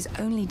Robert his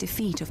only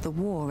defeat of the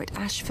war at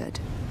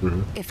Ashford.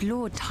 If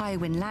Lord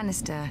Tywin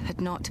Lannister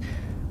had not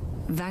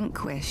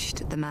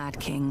vanquished the Mad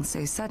King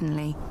so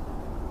suddenly,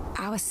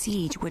 our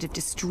siege would have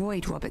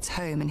destroyed Robert's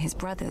home and his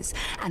brothers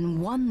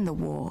and won the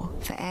war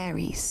for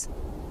Aerys.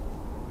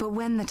 But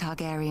when the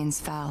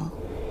Targaryens fell,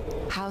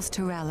 House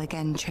Tyrell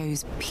again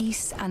chose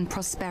peace and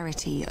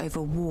prosperity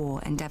over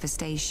war and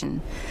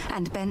devastation,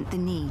 and bent the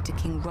knee to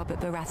King Robert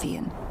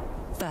Baratheon,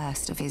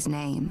 first of his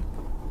name.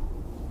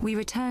 We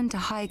returned to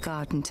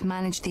Highgarden to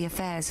manage the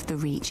affairs of the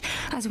Reach,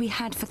 as we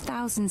had for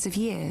thousands of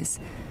years,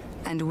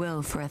 and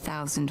will for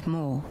 1,000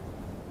 more.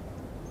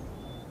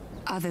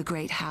 Other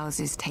great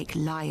houses take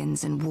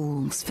lions and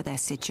wolves for their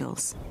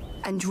sigils,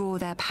 and draw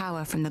their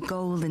power from the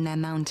gold in their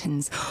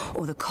mountains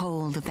or the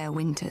cold of their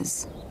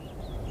winters.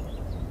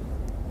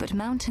 But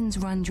mountains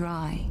run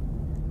dry,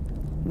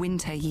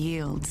 winter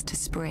yields to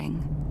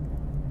spring,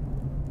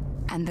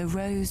 and the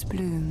rose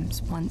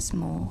blooms once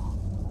more.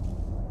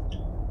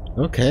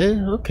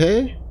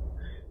 Okay.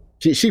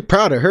 She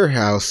proud of her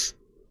house.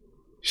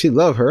 She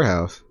love her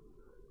house.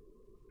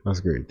 That's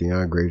great.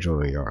 Theon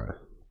Greyjoy and Yara.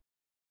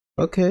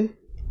 Okay.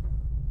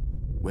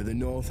 Where the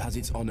north has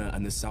its honor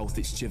and the south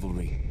its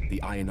chivalry,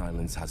 the Iron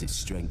Islands has its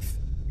strength.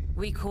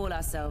 We call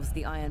ourselves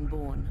the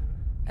Ironborn,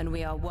 and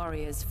we are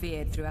warriors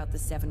feared throughout the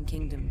Seven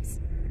Kingdoms.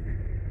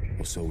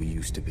 Or so we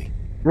used to be.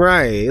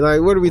 Right,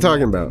 like what are we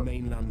talking about?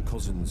 Mainland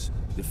cousins,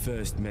 the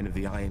first men of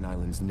the Iron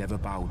Islands never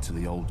bowed to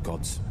the old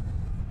gods.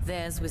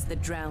 Theirs was the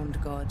drowned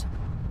god,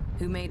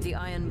 who made the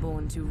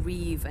Ironborn to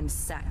reave and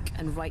sack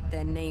and write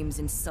their names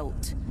in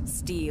salt,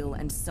 steel,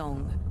 and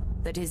song,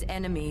 that his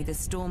enemy, the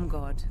Storm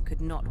God,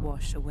 could not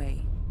wash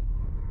away.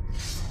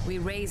 We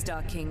raised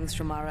our kings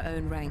from our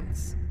own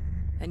ranks,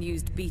 and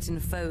used beaten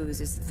foes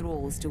as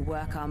thralls to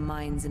work our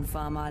mines and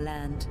farm our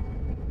land.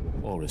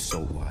 Or as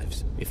salt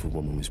wives, if a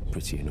woman was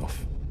pretty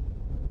enough.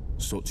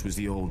 Such was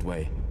the old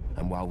way,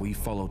 and while we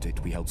followed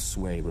it, we held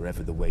sway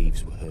wherever the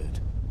waves were heard.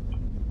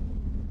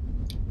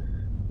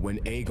 When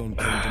Aegon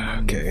came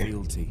demanding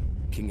fealty,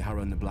 King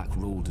Harren the Black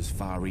ruled as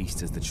far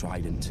east as the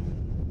Trident.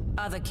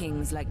 Other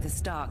kings like the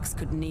Starks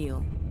could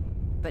kneel,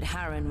 but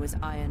Harren was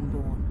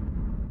Ironborn,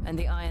 and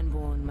the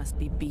Ironborn must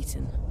be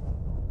beaten.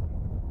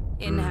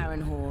 In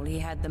Harrenhal, he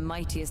had the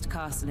mightiest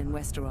castle in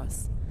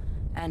Westeros,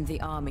 and the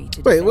army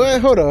to Wait,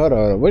 what? Hold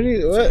on. What?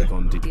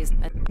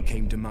 Aegon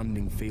came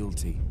demanding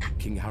fealty.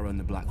 King Harren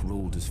the Black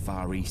ruled as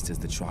far east as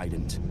the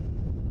Trident.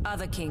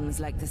 Other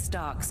kings like the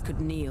Starks could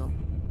kneel,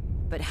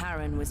 but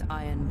Harren was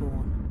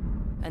Ironborn,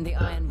 and the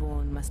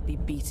Ironborn must be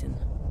beaten.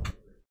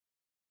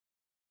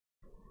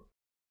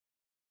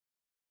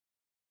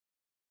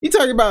 You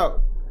talking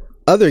about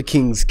other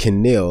kings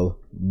can kneel,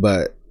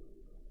 but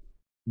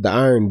the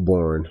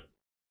Ironborn.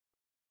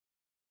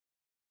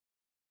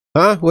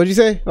 Huh? What'd you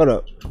say? Hold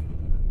up.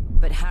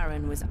 But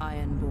Harren was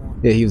Ironborn.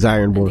 Yeah, he was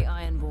Ironborn.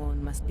 And the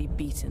Ironborn must be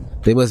beaten.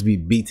 They must be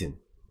beaten.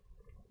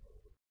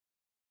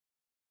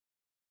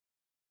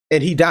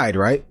 And he died,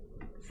 right?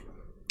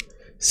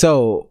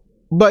 So,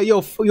 but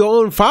your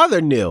own father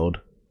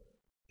kneeled.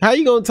 How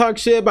you gonna talk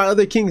shit about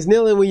other kings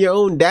kneeling when your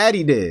own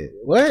daddy did?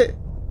 What?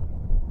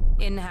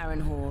 In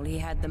Harrenhal, he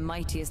had the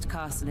mightiest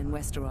castle in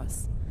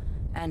Westeros,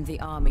 and the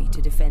army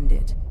to defend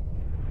it.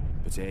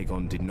 But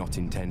Aegon did not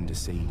intend a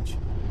siege.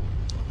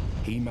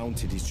 He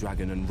mounted his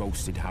dragon and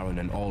roasted Harren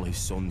and all his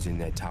sons in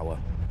their tower,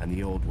 and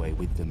the Old Way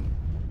with them.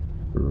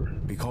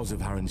 Because of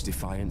Harren's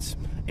defiance,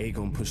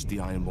 Aegon pushed the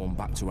Ironborn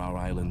back to our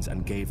islands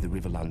and gave the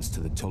Riverlands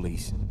to the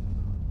Tullys.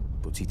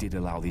 But he did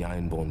allow the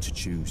Ironborn to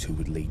choose who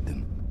would lead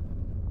them.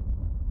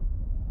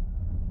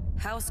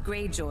 House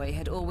Greyjoy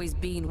had always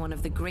been one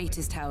of the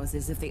greatest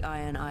houses of the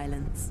Iron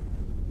Islands.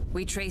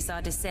 We trace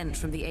our descent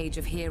from the Age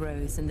of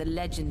Heroes and the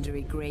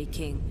legendary Grey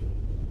King,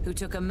 who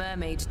took a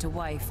mermaid to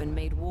wife and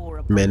made war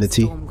upon the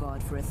Storm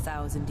God for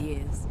 1,000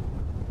 years.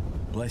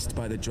 Blessed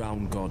by the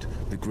Drowned God,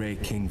 the Grey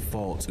King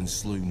fought and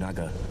slew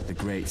Naga, the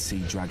great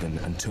sea dragon,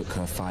 and took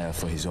her fire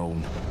for his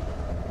own.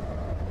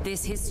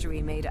 This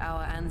history made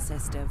our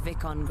ancestor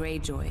Vicon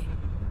Greyjoy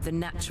the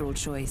natural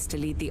choice to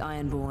lead the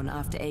Ironborn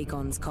after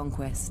Aegon's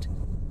conquest.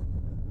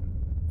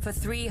 For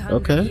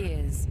 300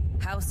 years,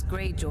 House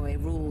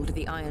Greyjoy ruled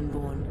the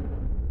Ironborn.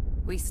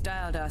 We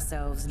styled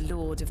ourselves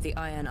Lord of the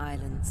Iron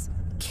Islands,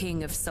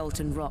 King of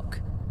Sultan Rock,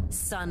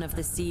 Son of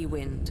the Sea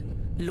Wind,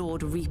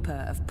 Lord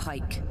Reaper of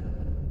Pike.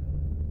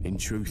 In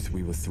truth,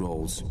 we were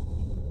thralls.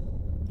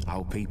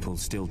 Our people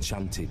still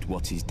chanted,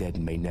 "What is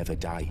dead may never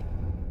die."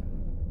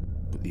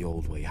 But the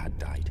Old Way had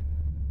died.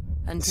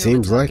 Until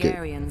Seems the like it.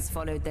 Targaryens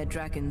followed their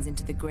dragons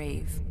into the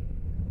grave,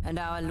 and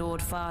our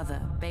Lord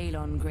Father,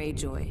 Balon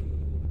Greyjoy,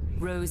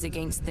 rose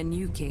against the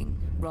new king,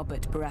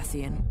 Robert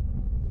Baratheon.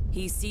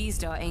 He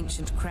seized our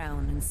ancient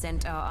crown and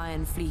sent our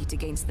Iron Fleet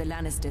against the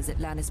Lannisters at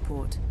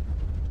Lannisport,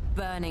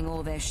 burning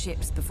all their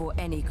ships before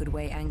any could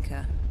weigh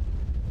anchor.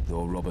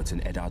 Though Robert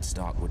and Eddard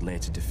Stark would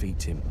later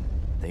defeat him,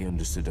 they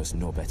understood us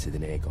no better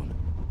than Aegon.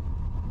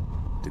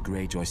 The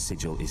Greyjoy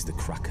sigil is the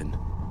Kraken.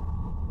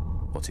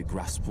 What it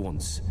grasps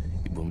once,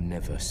 it will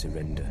never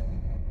surrender.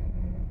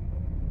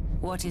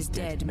 What is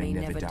dead may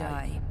never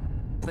die,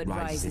 but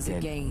rises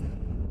again,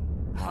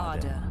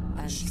 harder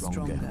and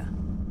stronger.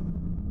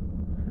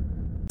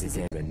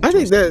 I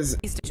think that's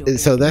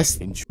so.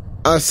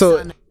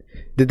 So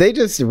did they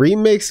just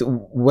remix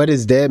 "What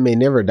is dead may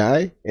never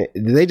die"?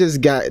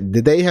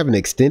 Did they have an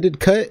extended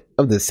cut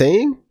of the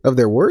saying of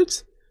their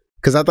words?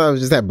 Because I thought it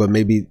was just that, but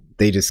maybe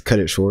they just cut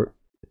it short.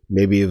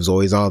 Maybe it was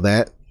always all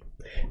that.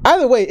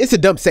 Either way, it's a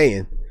dumb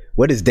saying.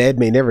 What is dead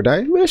may never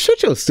die. Man,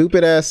 shut your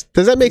stupid ass.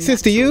 Does that make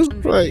sense to you?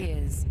 Like,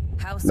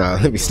 nah,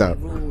 let me stop.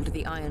 Ruled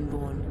the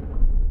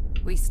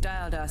Ironborn. We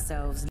styled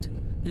ourselves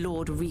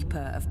Lord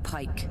Reaper of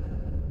Pike.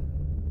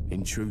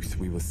 In truth,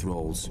 we were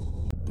thralls.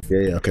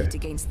 Yeah, okay.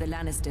 Against the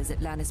Lannisters at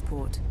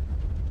Lannisport,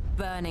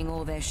 burning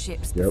all their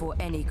ships before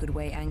any could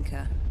weigh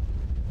anchor.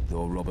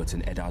 Though Robert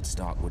and Eddard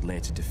Stark would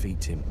later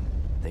defeat him,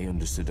 they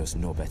understood us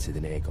no better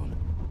than Aegon.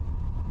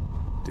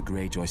 The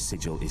Greyjoy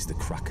sigil is the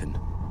Kraken.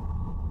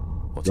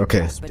 What it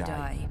grasps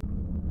die.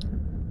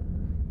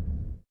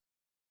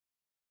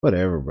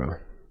 Whatever, bro.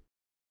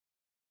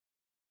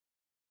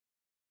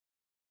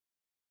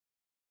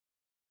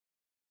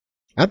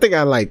 I think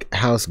I like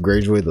House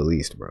Greyjoy the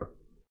least, bro.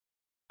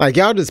 Like,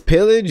 y'all just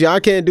pillage. Y'all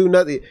can't do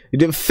nothing.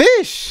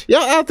 Fish.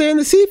 Y'all out there in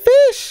the sea,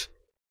 fish.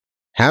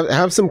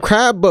 Have some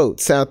crab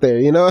boats out there.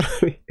 You know what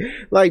I mean?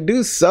 Like,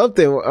 do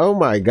something. Oh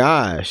my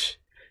gosh.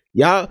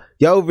 Y'all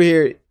over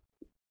here.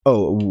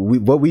 Oh,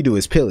 what we do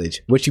is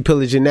pillage. What you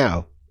pillaging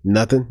now?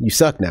 Nothing. You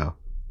suck now.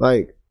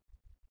 Like,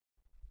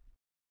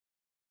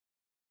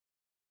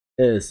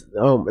 yes.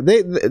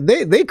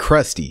 They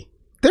crusty.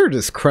 They're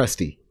just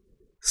crusty.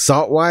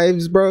 Salt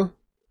wives, bro.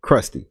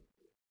 Crusty.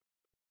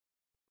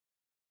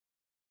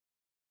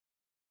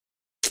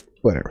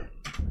 Whatever.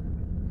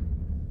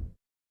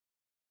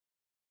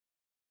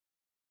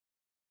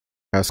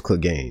 House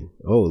Clegane.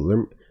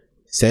 Oh,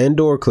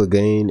 Sandor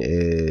Clegane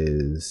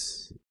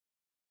is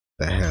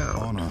the Hound.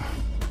 Honor,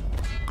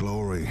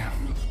 glory,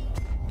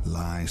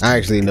 lies. I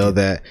actually know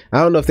that. I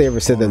don't know if they ever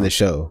said that in the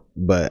show,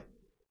 but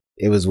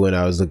it was when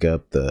I was looking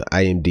up the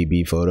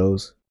IMDb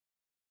photos.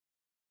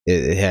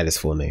 It had his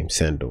full name,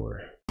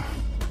 Sandor,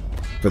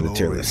 for the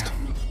tier list.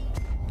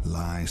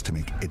 Lies to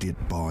make idiot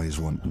boys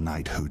want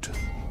knighthood,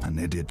 and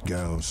idiot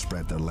girls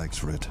spread their legs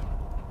for it.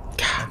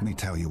 God. Let me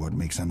tell you what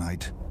makes a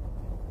knight.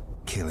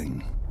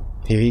 Killing.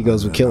 Here he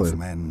goes with killing.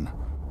 Men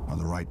or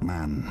the right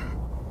man.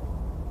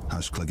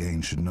 House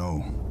Clegane should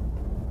know.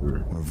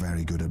 We're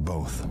very good at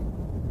both.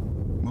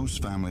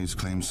 Most families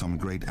claim some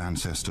great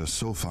ancestor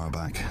so far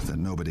back that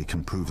nobody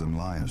can prove them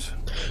liars.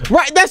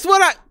 Right, that's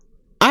what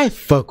I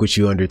fuck with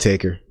you,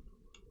 Undertaker.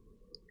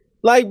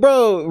 Like,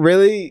 bro,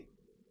 really?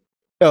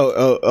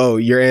 Oh,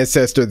 your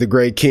ancestor, the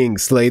Great King,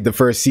 slayed the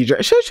first sea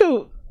dragon. Shut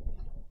your...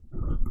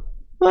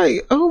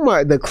 Like, oh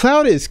my, the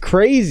cloud is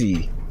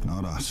crazy.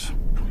 Not us.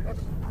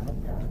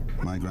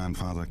 My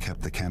grandfather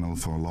kept the kennel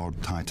for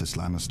Lord Titus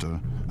Lannister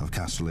of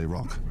Casterly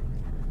Rock,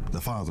 the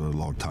father of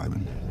Lord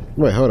Tywin.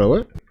 Wait, hold on,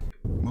 what?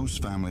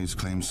 Most families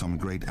claim some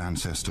great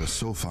ancestor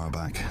so far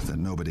back that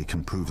nobody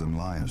can prove them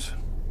liars.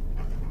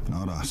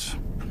 Not us.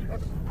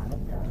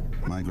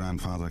 My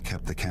grandfather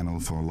kept the kennel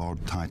for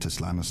Lord Titus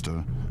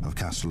Lannister of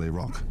Casterly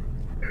Rock,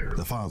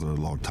 the father of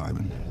Lord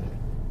Tywin.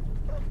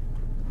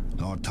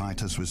 Lord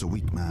Titus was a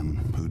weak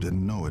man who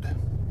didn't know it.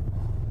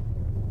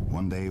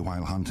 One day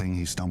while hunting,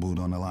 he stumbled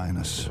on a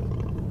lioness.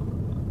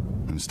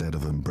 Instead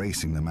of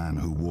embracing the man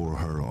who wore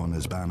her on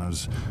his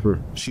banners,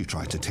 she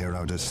tried to tear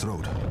out his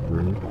throat.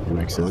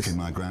 Makes sense. Lucky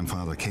my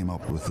grandfather came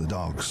up with the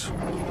dogs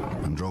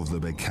and drove the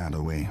big cat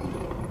away.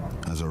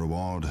 As a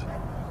reward,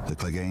 the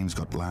Cleganes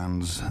got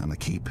lands and a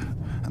keep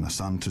and a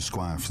son to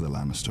squire for the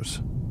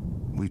Lannisters.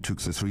 We took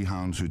the 3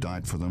 hounds who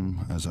died for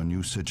them as our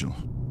new sigil.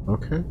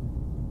 Okay.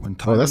 When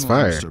Tywin that's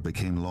fire. Lannister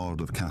became Lord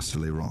of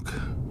Casterly Rock,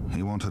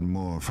 he wanted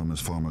more from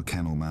his former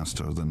kennel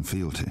master than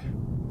fealty.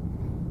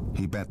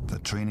 He bet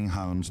that training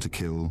hounds to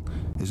kill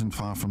isn't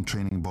far from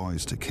training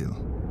boys to kill.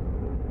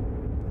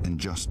 In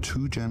just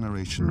 2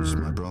 generations,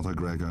 my brother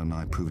Gregor and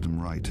I proved him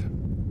right.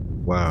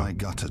 Wow. I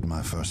gutted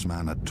my first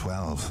man at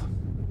 12.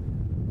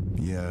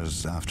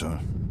 Years after,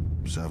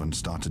 servants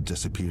started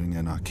disappearing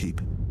in our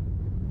keep,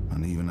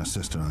 and even a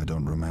sister I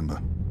don't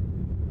remember.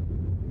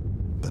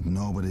 But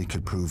nobody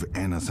could prove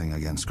anything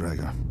against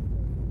Gregor.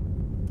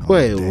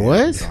 Wait,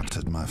 what?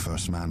 Gutted my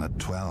first man at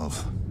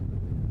 12.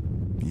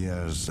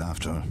 Years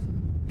after,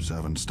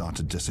 servants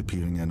started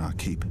disappearing in our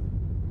keep,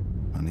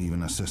 and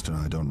even a sister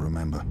I don't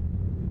remember.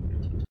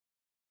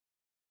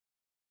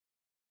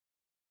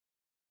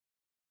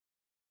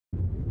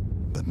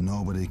 But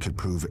nobody could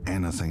prove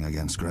anything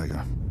against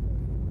Gregor,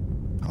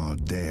 or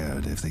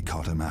dared if they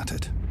caught him at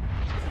it.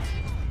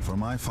 For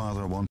my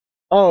father wanted...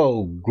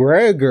 Oh,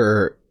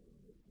 Gregor.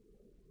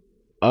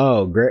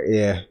 Oh,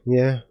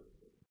 yeah.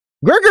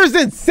 Gregor's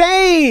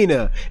insane!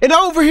 And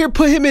I over here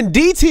put him in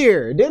D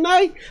tier, didn't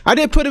I? I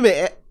did put him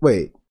in...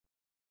 Wait.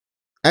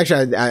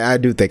 Actually, I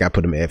do think I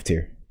put him in F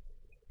tier.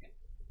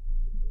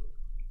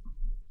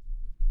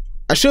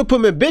 I should put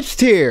him in bitch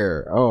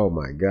tier. Oh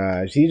my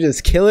gosh. He's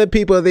just killing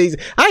people.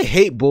 I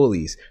hate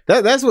bullies.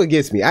 That's what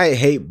gets me. I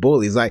hate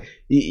bullies. Like,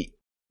 you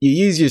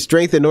use your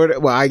strength in order...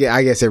 Well, I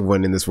guess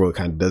everyone in this world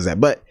kind of does that.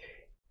 But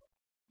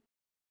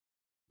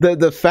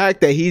the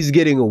fact that he's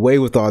getting away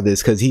with all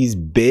this because he's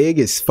big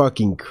is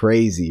fucking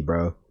crazy,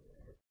 bro.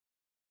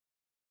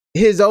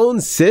 His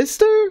own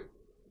sister?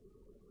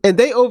 And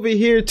they over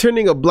here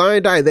turning a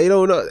blind eye. They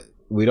don't know.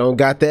 We don't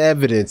got the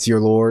evidence, your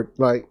lord.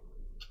 Like,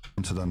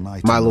 to the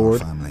knight my in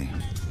lord. Our family,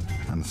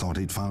 and thought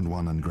he'd found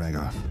one in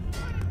Gregor,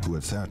 who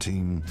at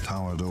 13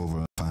 towered over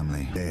a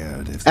family.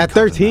 Dared if they At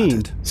caught him 13? at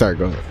it. Sorry,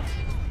 go ahead.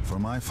 For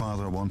my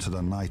father wanted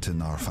a knight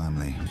in our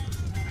family,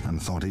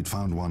 and thought he'd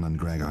found one in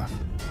Gregor,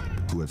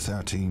 who at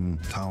 13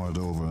 towered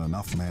over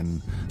enough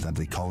men that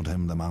they called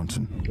him the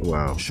Mountain.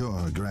 Wow.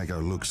 Sure, Gregor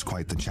looks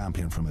quite the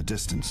champion from a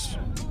distance,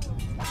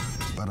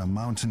 but a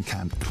mountain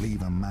can't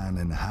cleave a man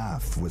in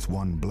half with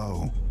one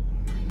blow,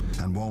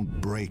 and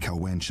won't break a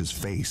wench's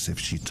face if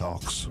she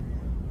talks.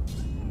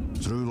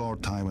 Through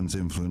Lord Tywin's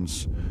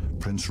influence,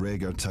 Prince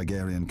Rhaegar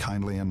Targaryen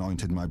kindly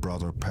anointed my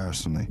brother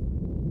personally.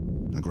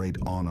 A great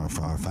honor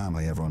for our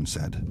family, everyone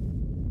said.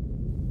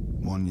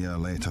 1 year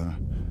later,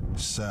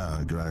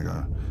 Sir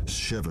Gregor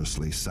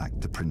chivalrously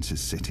sacked the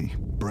prince's city,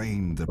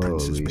 brained the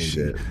prince's Holy baby,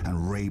 shit.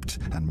 and raped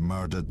and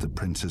murdered the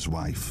prince's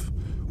wife,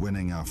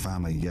 winning our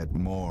family yet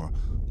more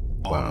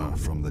honor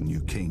from the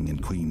new king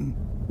and queen.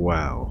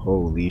 Wow.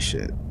 Holy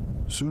shit.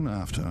 Soon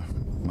after,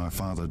 my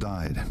father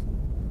died.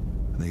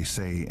 They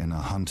say in a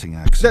hunting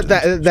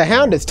accident. The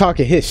hound is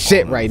talking his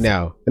shit right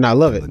now, and I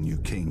love it. The new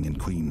king and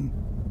queen.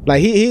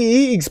 Like,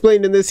 he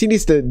explained in this, he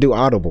needs to do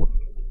audible.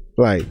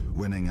 Like,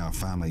 winning our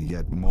family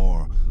yet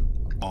more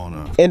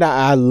honor. And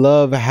I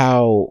love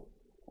how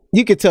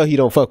you could tell he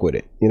don't fuck with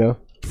it, you know?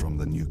 From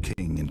the new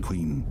king and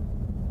queen.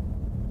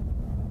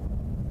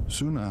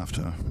 Soon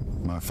after,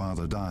 my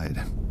father died.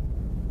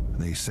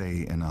 They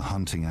say in a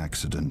hunting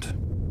accident.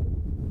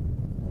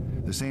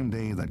 The same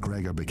day that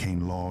Gregor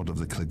became lord of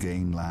the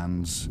Clegane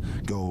lands,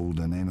 gold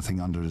and anything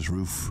under his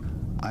roof,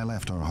 I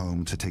left our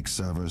home to take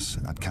service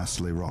at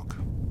Casterly Rock.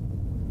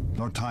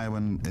 Lord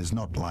Tywin is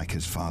not like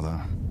his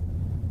father.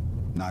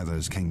 Neither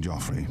is King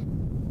Joffrey.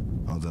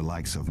 Or the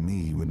likes of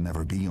me would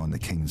never be on the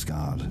King's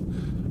Guard,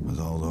 with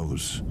all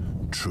those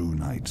true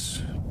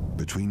knights.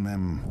 Between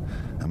them,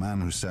 a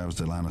man who serves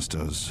the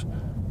Lannisters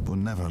will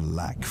never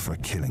lack for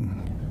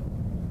killing.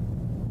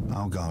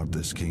 I'll guard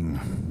this king,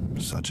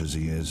 such as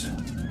he is.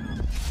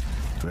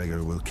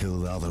 Gregor will kill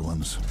the other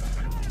ones,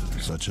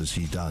 such as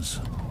he does.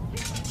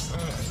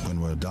 When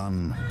we're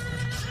done,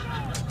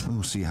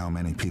 we'll see how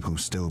many people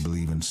still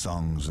believe in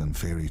songs and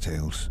fairy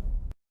tales.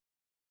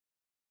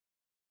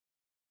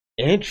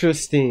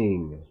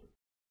 Interesting.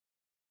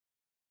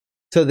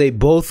 So they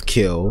both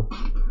kill,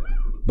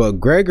 but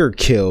Gregor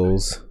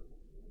kills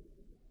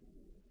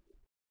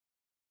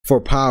for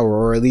power,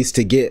 or at least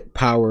to get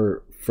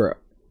power for,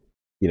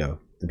 you know,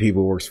 the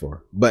people he works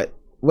for. But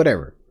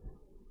whatever.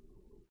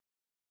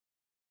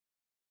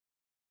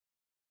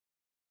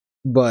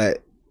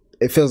 But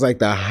it feels like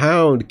the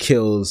Hound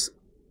kills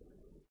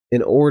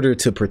in order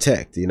to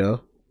protect, you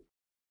know?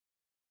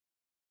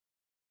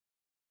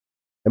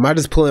 Am I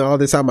just pulling all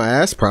this out my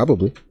ass?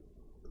 Probably.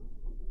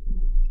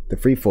 The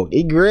free folk.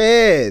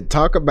 Egret!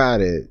 Talk about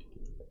it.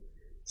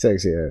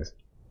 Sexy ass.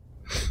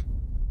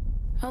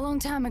 A long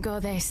time ago,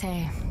 they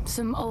say,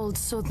 some old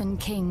southern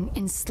king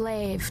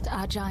enslaved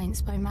our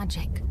giants by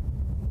magic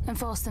and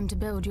forced them to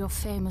build your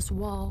famous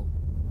wall.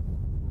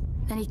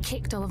 Then he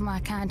kicked all of my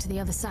kind to the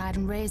other side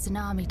and raised an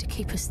army to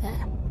keep us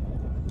there.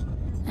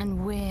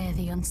 And we're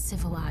the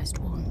uncivilized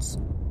ones.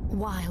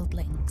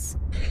 Wildlings.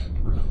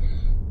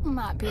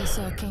 Might be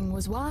Sir King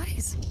was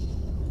wise.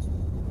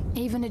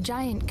 Even a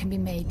giant can be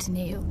made to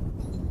kneel,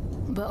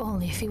 but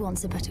only if he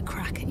wants a better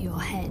crack at your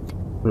head.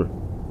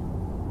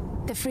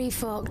 The free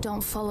folk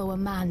don't follow a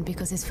man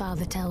because his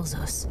father tells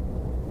us.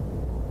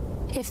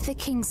 If the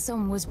king's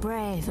son was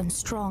brave and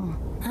strong,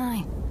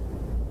 aye,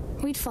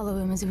 we'd follow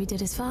him as we did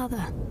his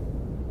father.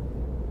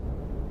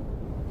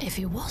 If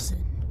he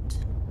wasn't...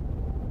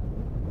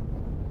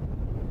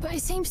 But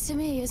it seems to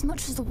me, as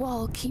much as the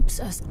wall keeps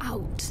us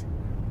out,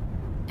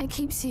 it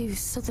keeps you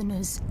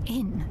southerners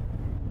in.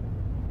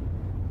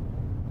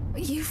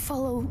 You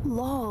follow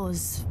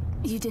laws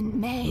you didn't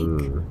make.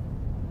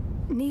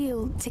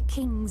 Kneel to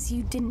kings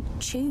you didn't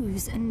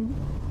choose, and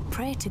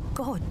pray to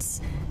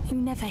gods you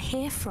never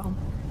hear from.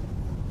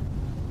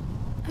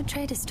 Our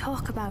traders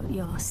talk about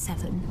your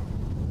seven.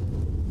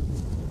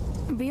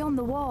 Beyond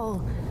the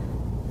wall,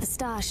 the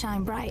stars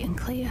shine bright and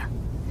clear.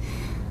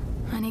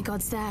 Any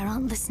gods there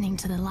aren't listening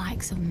to the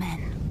likes of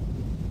men.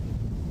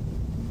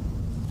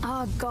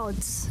 Our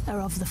gods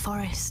are of the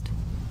forest,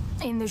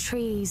 in the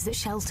trees that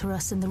shelter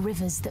us and the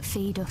rivers that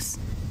feed us.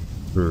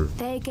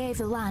 They gave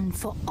the land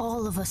for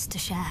all of us to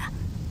share.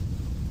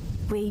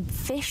 We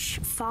fish,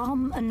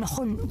 farm, and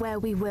hunt where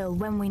we will,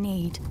 when we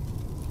need.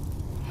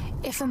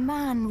 If a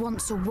man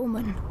wants a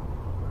woman,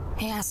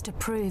 he has to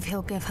prove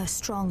he'll give her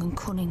strong and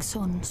cunning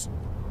sons.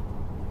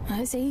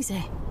 It's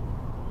easy.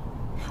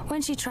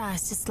 When she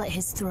tries to slit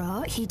his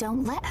throat, he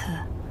don't let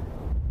her.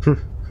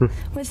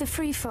 With the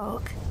free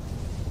folk,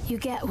 you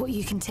get what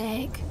you can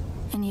take,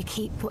 and you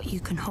keep what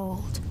you can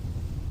hold.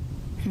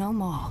 No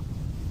more.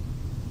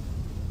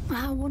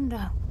 I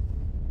wonder,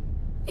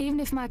 even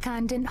if my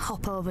kind didn't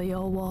hop over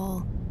your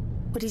wall,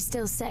 would he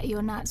still set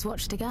your night's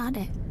watch to guard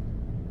it?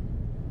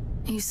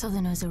 You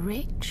southerners are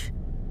rich.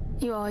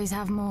 You always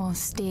have more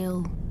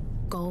steel,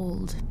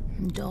 gold,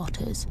 and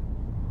daughters.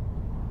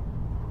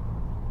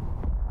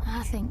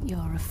 I think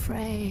you're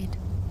afraid.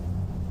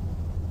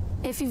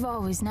 If you've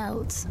always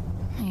knelt,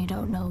 you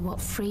don't know what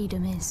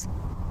freedom is.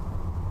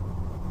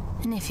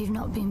 And if you've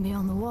not been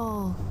beyond the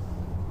wall,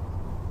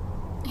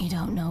 you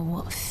don't know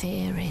what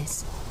fear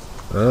is.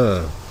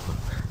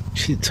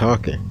 She's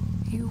talking.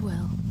 You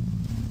will.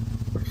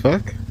 The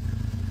fuck?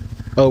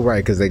 Oh,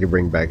 right, because they can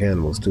bring back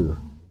animals too.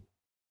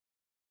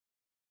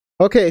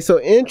 Okay,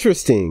 so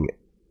interesting.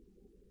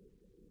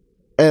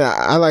 And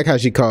I like how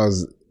she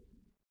calls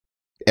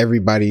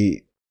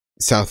everybody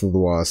south of the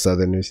wall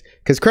Southerners.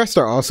 Because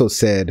Crestar also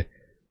said,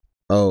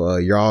 oh,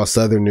 you're all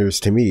Southerners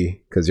to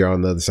me because you're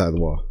on the other side of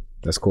the wall.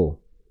 That's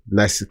cool.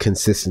 Nice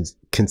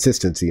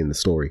consistency in the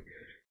story.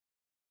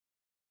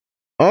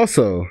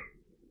 Also,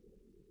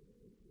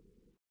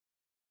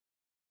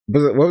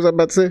 what was I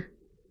about to say?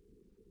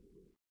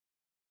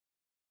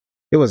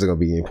 It wasn't going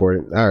to be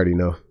important. I already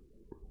know.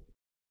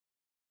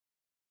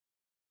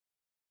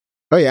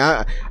 Oh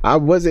yeah, I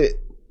wasn't,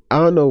 I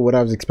don't know what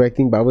I was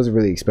expecting, but I wasn't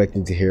really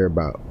expecting to hear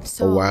about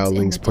a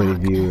wildling's point of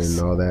view and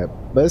all that.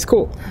 But it's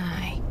cool.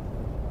 Aye.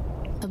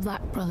 The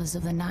Black Brothers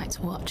of the Night's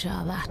Watch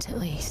are that, at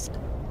least.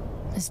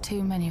 As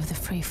too many of the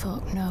free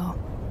folk know.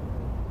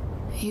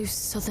 You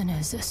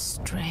southerners are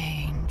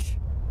strange.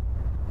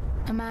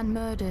 A man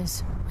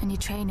murders, and you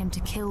train him to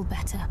kill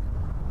better.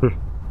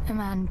 A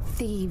man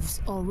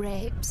thieves or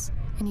rapes,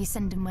 and you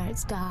send him where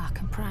it's dark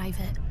and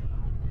private.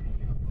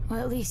 Well,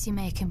 at least you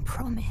make him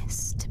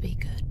promise to be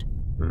good.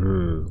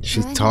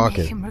 She's and talking.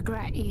 You make him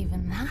regret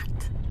even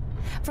that.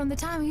 From the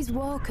time he's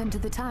woken to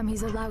the time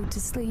he's allowed to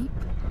sleep,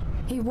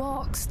 he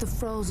walks the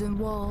frozen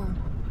wall,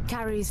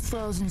 carries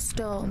frozen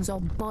stones,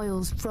 or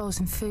boils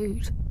frozen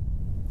food.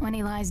 When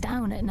he lies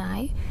down at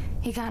night,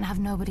 he can't have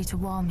nobody to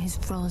warm his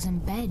frozen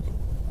bed.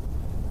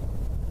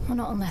 Well,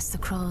 not unless the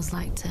crows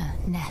like to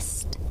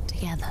nest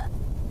together.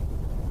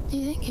 Do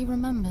you think he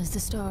remembers the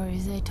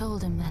stories they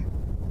told him then?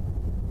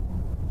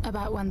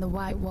 About when the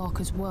White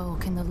Walkers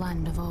woke in the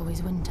land of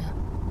always winter,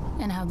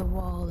 and how the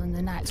wall and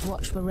the Night's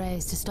Watch were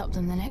raised to stop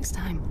them the next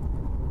time.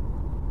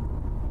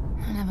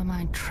 Never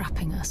mind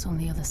trapping us on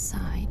the other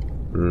side.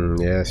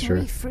 Yeah, that's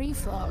true. We free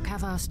folk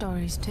have our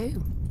stories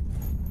too.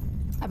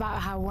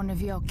 About how one of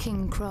your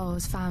king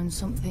crows found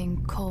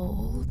something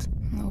cold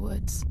in the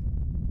woods,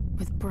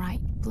 with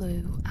bright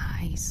blue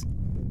eyes.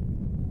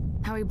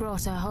 How he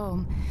brought her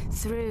home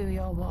through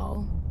your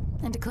wall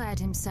and declared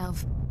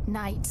himself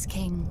Night's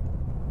King.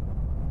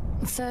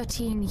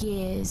 13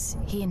 years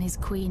he and his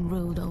queen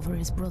ruled over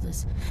his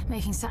brothers,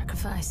 making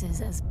sacrifices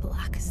as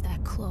black as their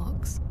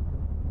cloaks.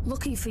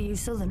 Lucky for you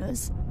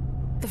southerners,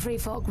 the free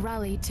folk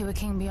rallied to a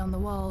king beyond the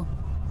wall,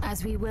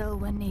 as we will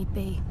when need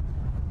be,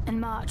 and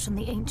march on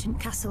the ancient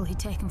castle he'd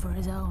taken for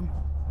his own,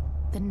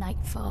 the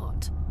Night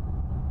Fort.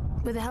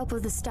 With the help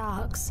of the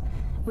Starks,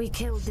 we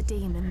killed the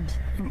demon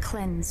and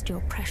cleansed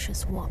your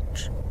precious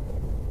watch.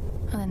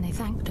 And then they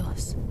thanked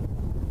us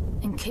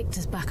and kicked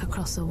us back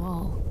across the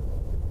wall,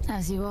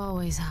 as you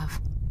always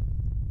have.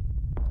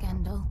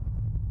 Gendel,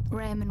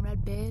 Raymond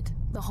Redbeard,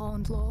 the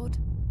Horned Lord,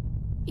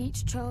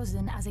 each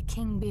chosen as a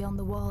king beyond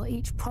the wall,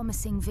 each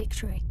promising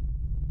victory.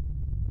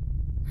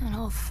 And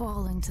all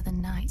falling to the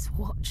Night's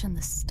Watch and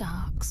the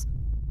Starks.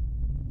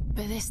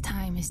 But this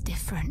time is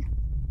different.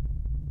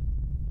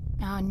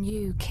 Our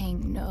new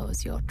king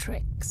knows your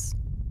tricks.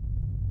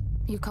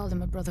 You called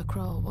him a brother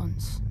crow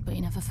once, but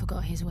you never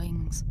forgot his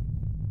wings.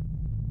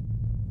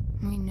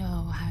 We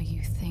know how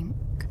you think.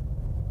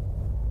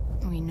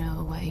 We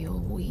know where you're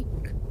weak.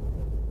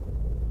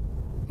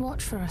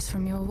 Watch for us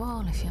from your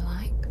wall if you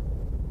like.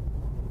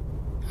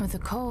 With the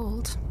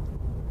cold,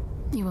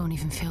 you won't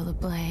even feel the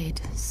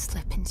blade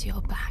slip into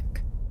your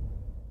back.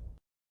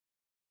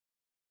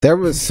 There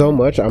was so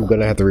much, I'm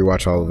gonna have to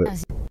rewatch all of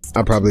it.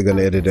 I'm probably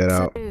gonna edit it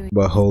out,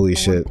 but holy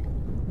shit.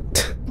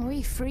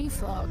 We free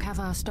folk have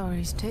our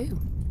stories too.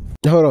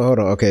 Hold on.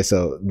 Okay,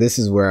 so this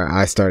is where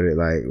I started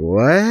like,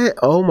 what?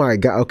 Oh my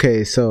god.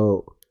 Okay,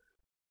 so,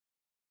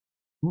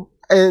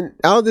 and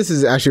all this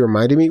is actually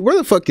reminding me, where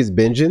the fuck is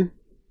Benjen?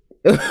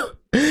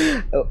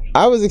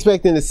 I was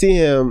expecting to see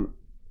him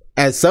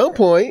at some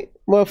point,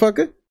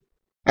 motherfucker.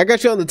 I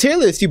got you on the tier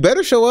list. You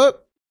better show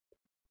up.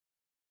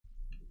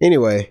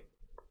 Anyway,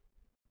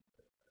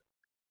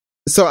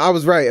 so I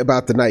was right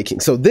about the Night King.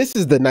 So this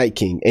is the Night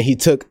King, and he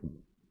took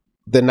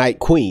the Night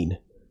Queen.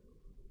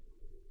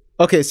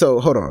 Okay, so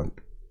hold on.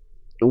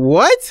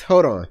 What?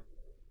 Hold on.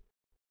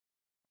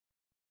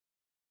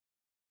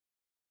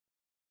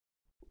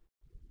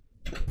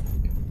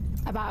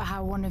 About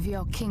how one of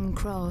your king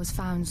crows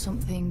found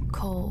something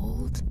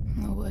cold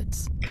in the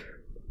woods.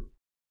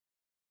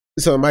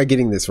 So am I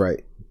getting this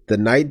right? The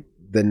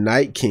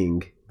Night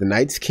King, the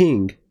Night's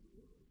King.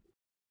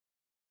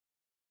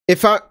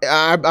 If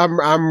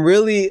I'm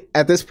really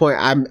at this point,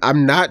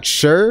 I'm not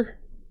sure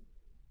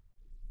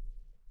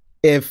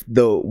if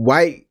the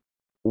White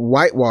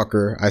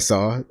Walker I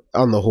saw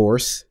on the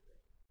horse,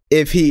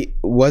 if he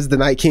was the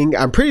Night King.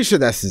 I'm pretty sure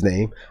that's his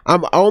name.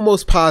 I'm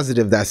almost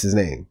positive that's his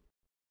name.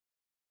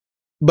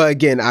 But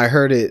again, I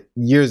heard it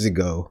years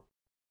ago.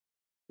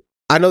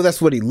 I know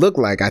that's what he looked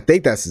like. I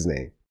think that's his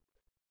name.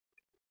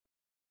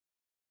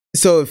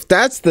 So if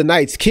that's the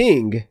Night's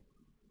King,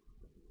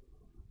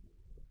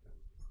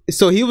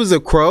 so he was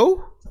a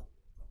crow?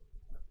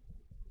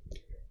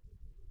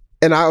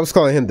 And I was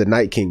calling him the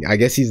Night King. I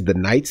guess he's the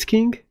Night's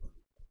King?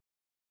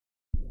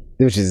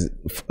 Which is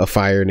a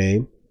fire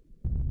name.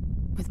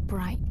 With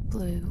bright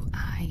blue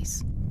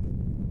eyes.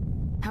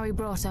 How he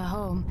brought her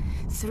home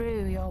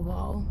through your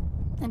wall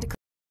and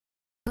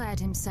declared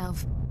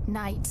himself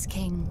Night's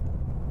King.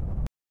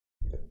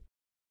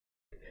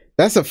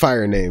 That's a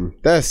fire name.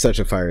 That's such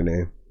a fire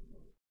name.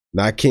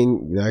 Not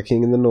King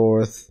in the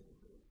North.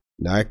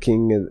 Not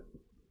King in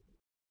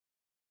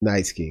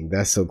Night's King.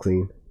 That's so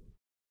clean.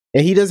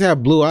 And he does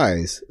have blue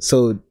eyes.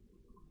 So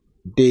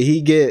did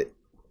he get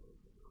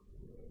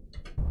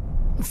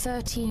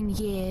 13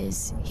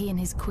 years he and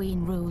his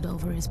queen ruled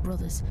over his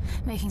brothers,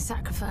 making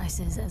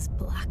sacrifices as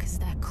black as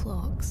their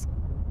cloaks.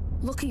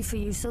 Lucky for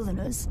you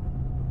Southerners,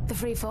 the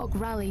free folk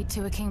rallied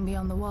to a king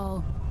beyond the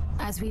wall,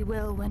 as we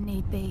will when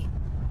need be,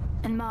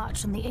 and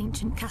marched on the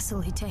ancient castle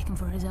he'd taken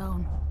for his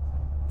own,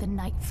 the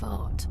Night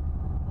Fort.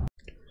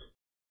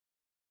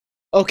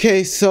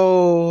 Okay,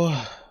 so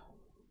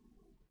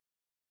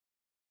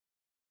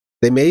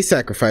they made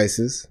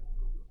sacrifices.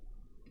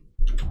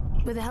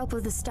 With the help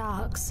of the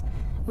Starks,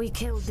 we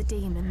killed the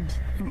demon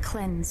and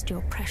cleansed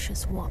your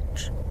precious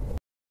watch.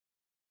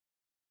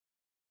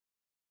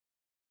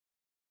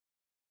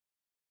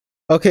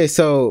 Okay,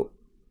 so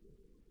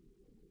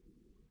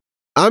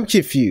I'm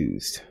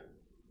confused.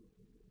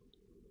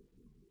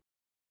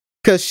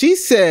 Cause she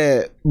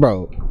said,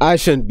 bro, I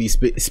shouldn't be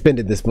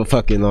spending this for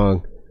fucking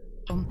long.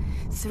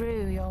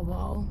 Through your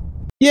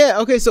wall. Yeah,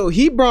 okay, so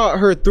he brought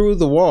her through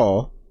the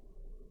wall.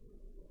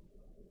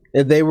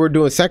 And they were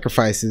doing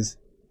sacrifices.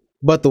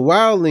 But the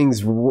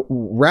wildlings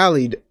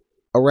rallied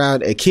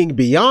around a king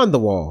beyond the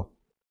wall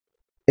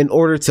in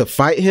order to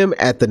fight him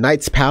at the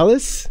Knight's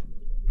Palace.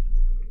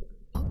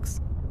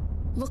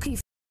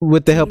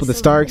 With the help of the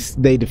Starks,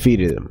 they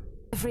defeated him.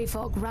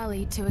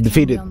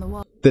 Defeated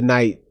the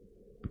Night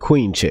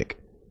Queen chick.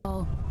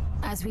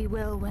 As we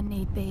will when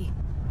need be,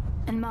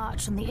 and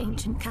march on the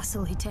ancient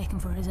castle he'd taken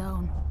for his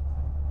own,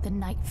 the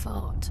Night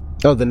Fort.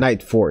 Oh, the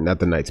Night Fort, not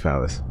the Knight's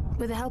Palace.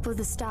 With the help of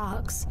the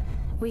Starks,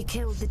 we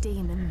killed the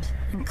demon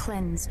and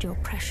cleansed your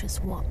precious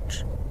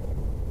watch.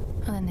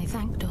 And then they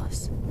thanked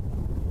us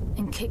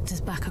and kicked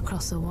us back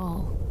across the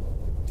wall,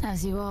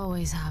 as you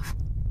always have.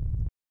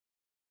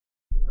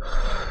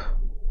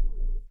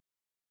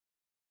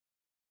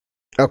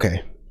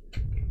 Okay.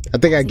 I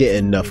think I get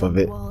enough of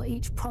it.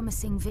 Each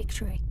promising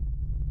victory.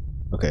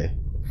 Okay.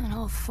 And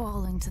all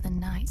falling to the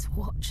Night's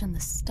Watch and the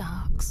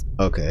Starks.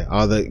 Okay,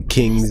 all the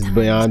kings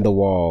beyond the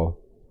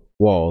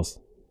walls.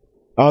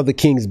 All the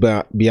kings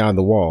beyond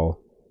the wall.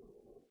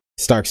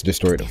 Starks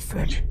destroyed them.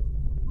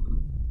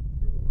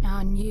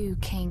 Our new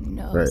king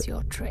knows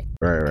your trick.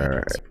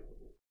 Right.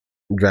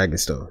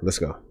 Dragonstone. Let's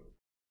go.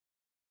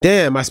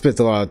 Damn, I spent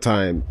a lot of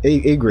time.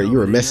 Ygritte, you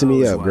were messing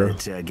me up, bro. The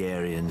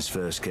Targaryens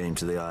first came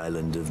to the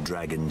island of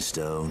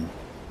Dragonstone.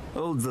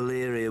 Old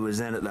Valyria was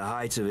then at the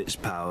height of its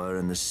power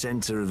and the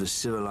center of the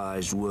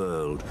civilized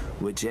world,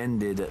 which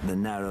ended at the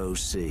Narrow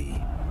Sea.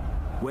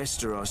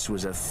 Westeros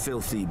was a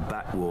filthy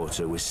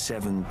backwater with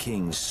 7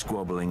 kings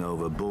squabbling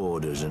over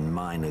borders and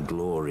minor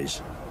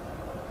glories.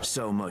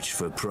 So much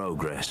for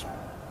progress.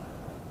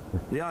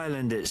 The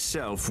island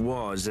itself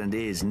was and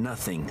is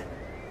nothing.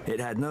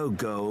 It had no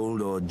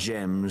gold or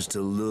gems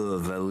to lure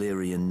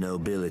Valyrian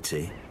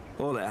nobility.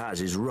 All it has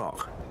is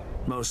rock.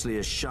 Mostly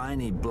a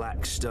shiny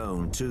black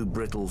stone, too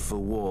brittle for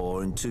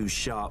war and too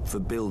sharp for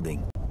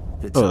building.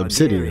 The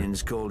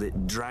Targaryens called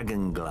it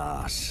dragon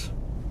glass.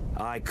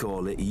 I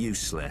call it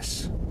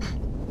useless.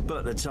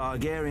 But the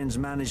Targaryens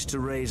managed to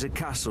raise a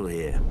castle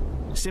here.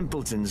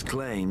 Simpletons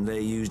claim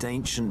they used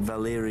ancient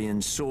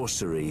Valyrian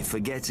sorcery,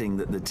 forgetting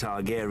that the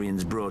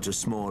Targaryens brought a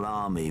small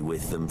army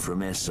with them from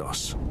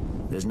Essos.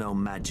 There's no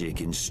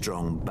magic in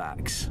strong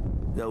backs,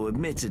 though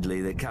admittedly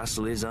the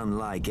castle is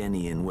unlike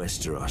any in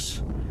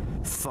Westeros.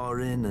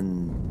 Foreign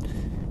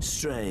and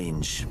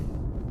strange.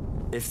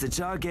 If the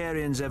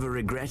Targaryens ever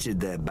regretted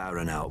their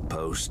barren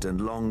outpost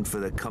and longed for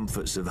the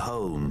comforts of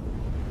home,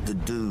 the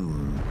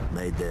doom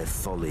made their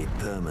folly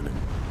permanent.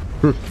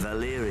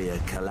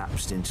 Valyria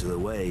collapsed into the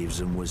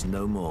waves and was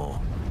no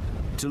more.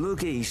 To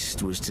look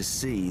east was to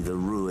see the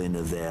ruin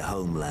of their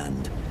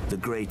homeland, the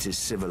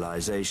greatest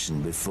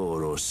civilization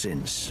before or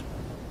since.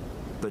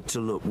 But to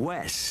look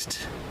west,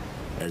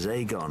 as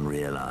Aegon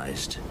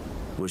realized,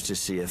 was to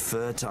see a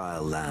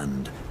fertile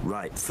land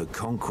ripe for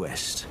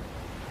conquest.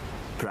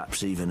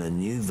 Perhaps even a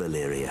new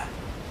Valyria.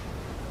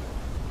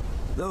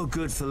 Though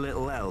good for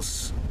little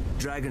else,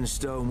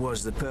 Dragonstone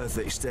was the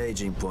perfect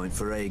staging point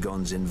for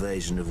Aegon's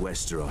invasion of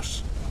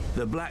Westeros.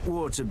 The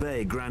Blackwater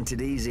Bay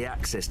granted easy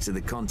access to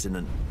the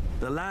continent.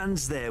 The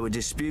lands there were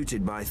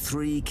disputed by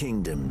 3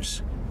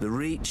 kingdoms: the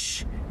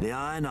Reach, the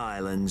Iron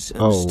Islands,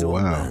 and the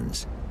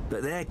Stormlands.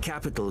 But their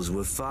capitals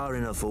were far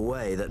enough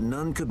away that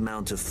none could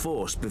mount a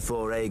force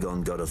before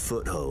Aegon got a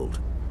foothold,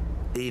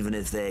 even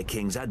if their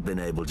kings had been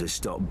able to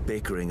stop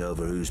bickering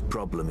over whose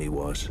problem he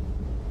was.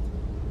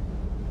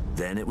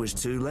 Then it was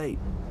too late.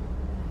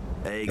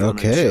 Aegon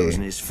had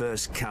chosen his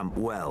first camp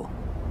well.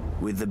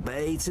 With the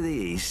bay to the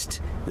east,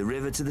 the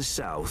river to the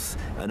south,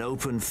 and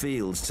open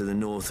fields to the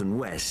north and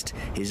west,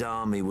 his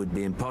army would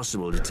be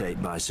impossible to take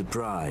by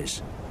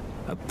surprise.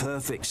 A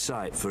perfect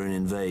site for an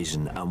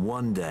invasion, and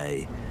one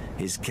day,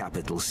 his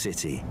capital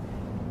city,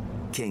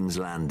 King's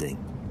Landing.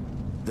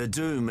 The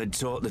Doom had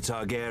taught the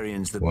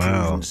Targaryens the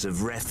prudence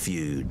of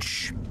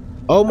refuge.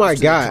 Oh my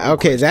god,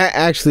 okay, that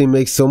actually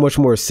makes so much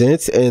more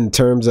sense in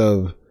terms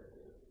of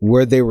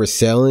where they were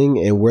selling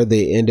and where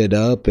they ended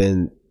up,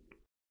 and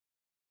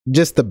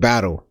just the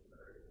battle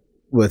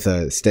with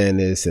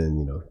Stannis and,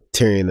 you know,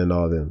 Tyrion and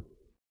all them.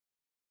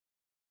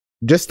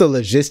 Just the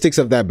logistics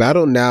of that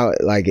battle now,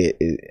 like it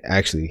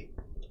actually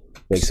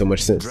makes so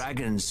much sense.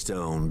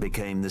 Dragonstone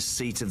became the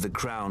seat of the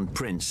crown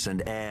prince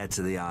and heir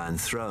to the Iron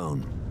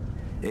Throne.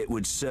 It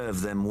would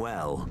serve them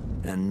well,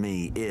 and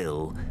me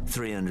ill,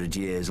 300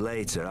 years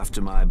later,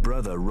 after my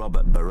brother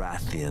Robert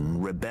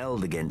Baratheon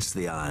rebelled against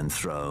the Iron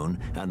Throne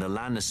and the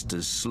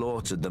Lannisters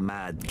slaughtered the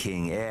Mad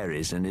King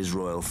Aerys and his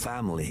royal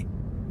family.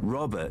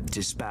 Robert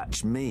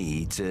dispatched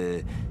me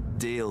to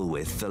deal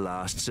with the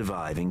last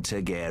surviving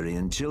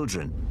Targaryen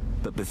children.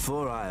 But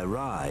before I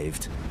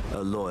arrived, a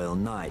loyal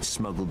knight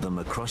smuggled them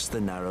across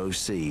the Narrow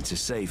Sea to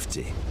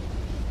safety.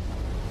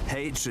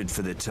 Hatred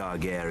for the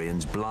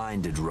Targaryens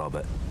blinded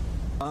Robert.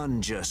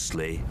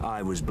 Unjustly,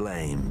 I was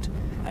blamed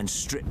and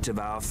stripped of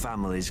our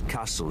family's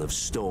castle of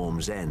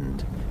Storm's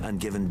End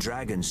and given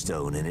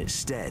Dragonstone in its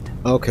stead.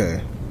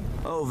 Okay.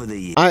 Over the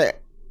years,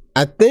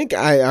 I think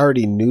I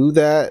already knew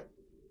that,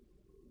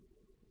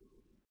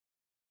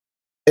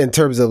 in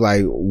terms of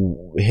like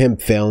him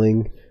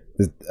failing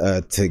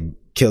to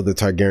kill the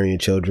Targaryen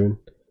children.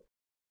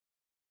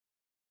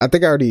 I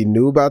think I already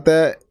knew about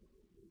that,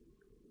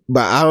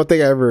 but I don't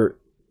think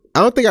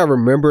I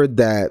remembered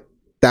that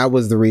that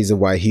was the reason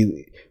why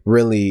he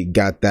really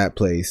got that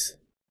place.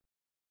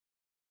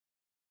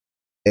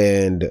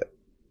 And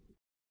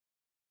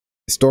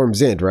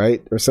Storm's End,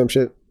 right? Or some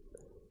shit.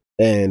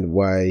 And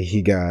why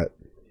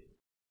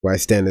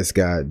Stannis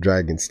got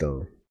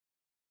Dragonstone.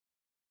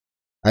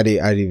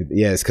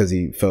 Yeah, it's because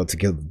he failed to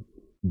kill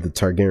the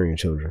Targaryen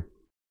children.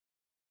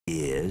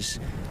 Years,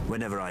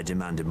 whenever I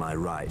demanded my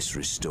rights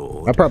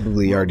restored, I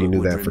probably already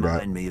knew that. Forgot.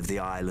 Remind me of the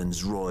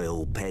island's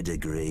royal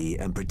pedigree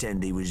and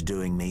pretend he was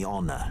doing me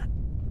honor,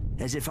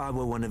 as if I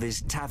were one of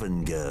his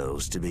tavern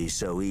girls to be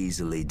so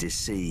easily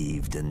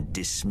deceived and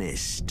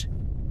dismissed.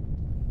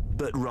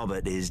 But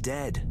Robert is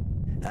dead,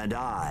 and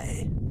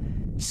I,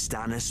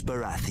 Stannis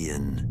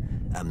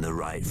Baratheon, am the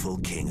rightful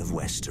king of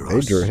Westeros.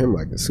 They drew him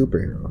like a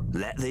superhero.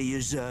 Let the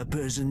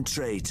usurpers and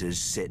traitors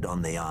sit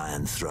on the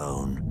Iron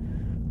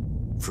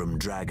Throne. From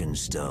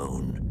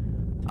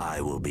Dragonstone,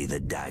 I will be the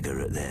dagger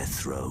at their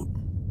throat.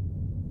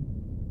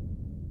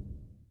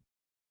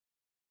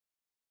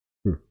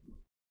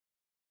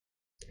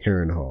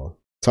 Harrenhal.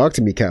 Talk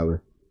to me, Callan.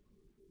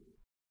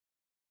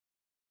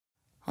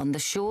 On the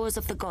shores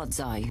of the God's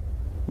Eye,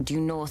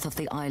 due north of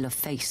the Isle of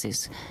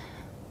Faces,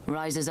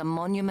 rises a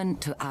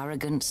monument to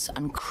arrogance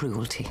and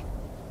cruelty.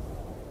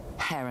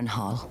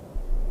 Harrenhal.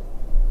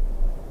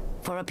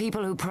 For a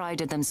people who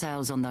prided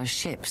themselves on their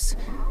ships,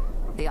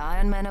 the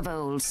Iron Men of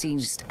old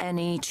seized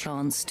any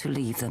chance to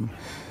leave them,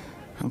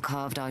 and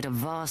carved out a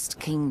vast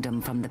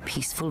kingdom from the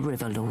peaceful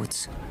river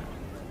lords.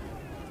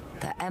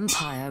 The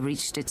Empire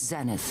reached its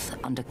zenith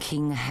under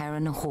King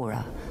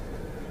Harrenhal,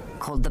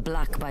 called the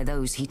Black by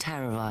those he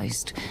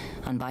terrorized,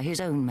 and by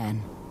his own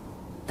men,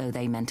 though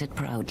they meant it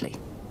proudly.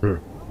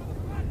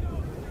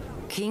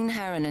 King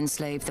Harren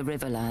enslaved the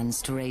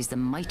Riverlands to raise the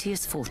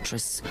mightiest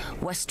fortress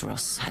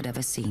Westeros had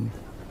ever seen.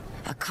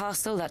 A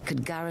castle that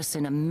could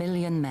garrison 1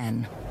 million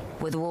men,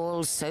 with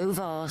walls so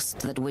vast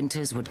that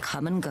winters would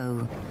come and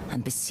go,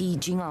 and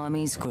besieging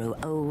armies grow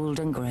old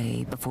and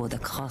grey before the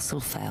castle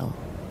fell.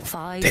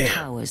 5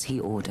 towers he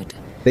ordered.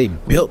 They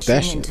built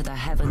that shit into the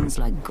heavens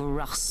like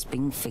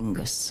grasping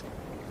fingers.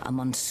 A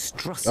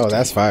monstrosity. Oh,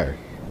 that's fire.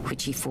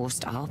 Which he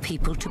forced our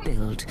people to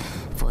build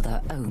for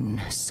their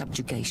own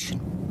subjugation.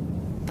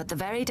 But the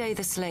very day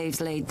the slaves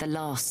laid the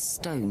last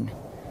stone,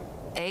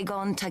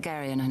 Aegon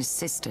Targaryen and his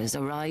sisters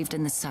arrived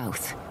in the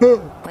south.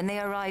 When they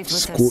arrived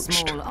with their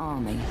small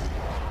army,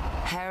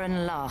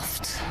 Harren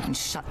laughed and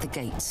shut the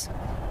gates.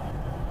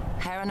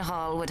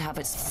 Harrenhal would have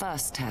its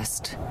first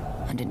test,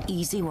 and an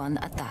easy one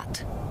at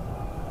that.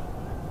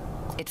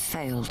 It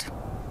failed.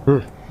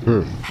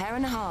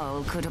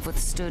 Harrenhal could have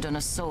withstood an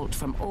assault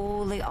from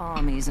all the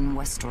armies in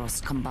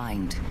Westeros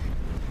combined.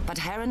 But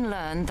Harren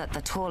learned that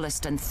the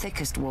tallest and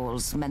thickest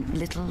walls meant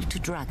little to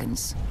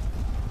dragons,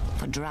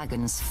 for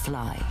dragons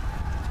fly.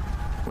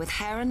 With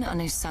Harren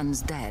and his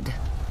sons dead,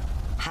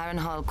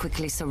 Harrenhal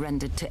quickly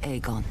surrendered to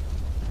Aegon.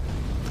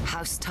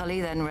 House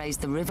Tully then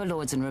raised the River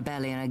Lords in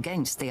rebellion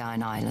against the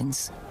Iron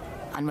Islands,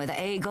 and with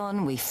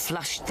Aegon we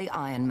flushed the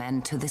Iron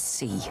Men to the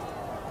sea.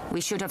 We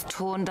should have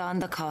torn down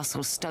the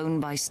castle stone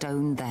by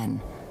stone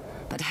then,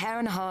 but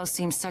Harrenhal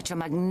seemed such a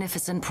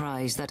magnificent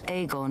prize that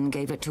Aegon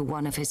gave it to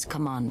one of his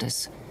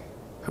commanders,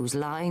 whose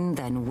line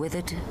then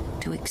withered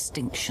to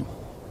extinction.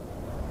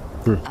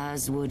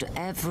 As would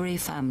every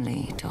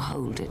family to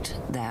hold it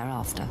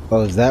thereafter.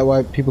 Oh, is that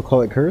why people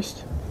call it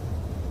cursed?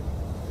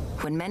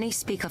 When many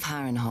speak of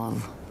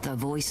Harrenhal, their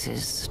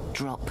voices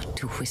drop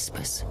to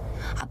whispers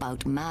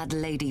about Mad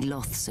Lady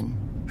Lothson,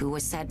 who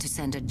was said to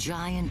send a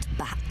giant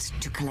bat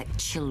to collect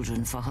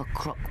children for her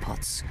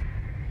crockpots,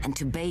 and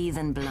to bathe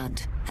in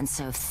blood and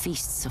serve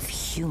feasts of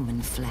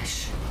human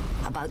flesh.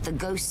 About the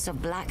ghosts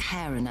of Black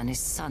Harren and his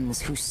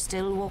sons who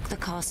still walk the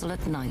castle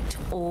at night,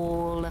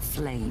 all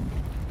aflame.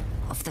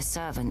 Of the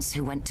servants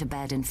who went to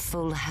bed in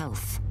full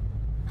health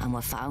and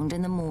were found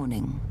in the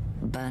morning,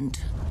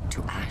 burnt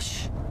to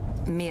ash.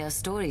 Mere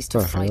stories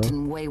to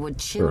frighten wayward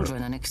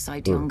children and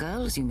excite young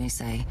girls, you may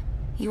say.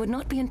 You would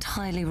not be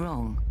entirely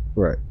wrong.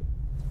 Right.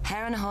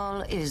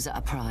 Harrenhal is a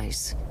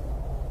prize.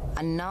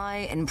 A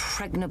nigh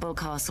impregnable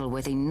castle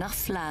with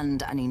enough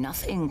land and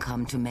enough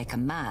income to make a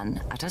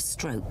man, at a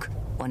stroke,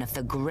 one of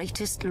the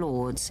greatest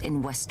lords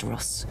in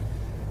Westeros.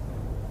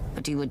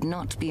 But you would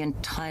not be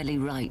entirely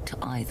right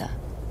either.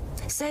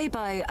 Say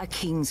by a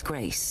king's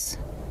grace,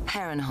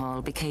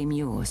 Harrenhal became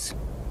yours.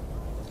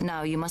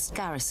 Now you must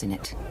garrison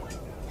it.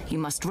 You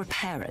must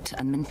repair it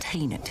and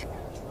maintain it.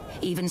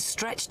 Even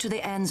stretched to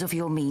the ends of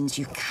your means,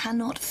 you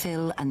cannot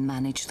fill and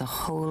manage the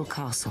whole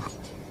castle.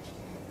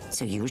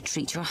 So you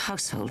retreat your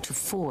household to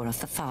 4 of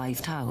the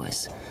 5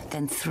 towers,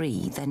 then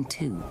 3, then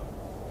 2,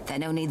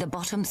 then only the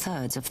bottom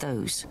thirds of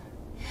those.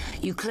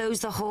 You close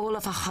the hall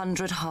of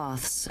 100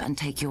 hearths and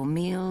take your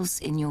meals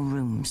in your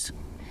rooms.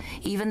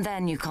 Even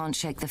then you can't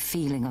shake the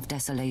feeling of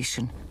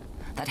desolation,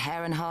 that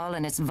Harrenhal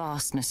and its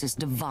vastness is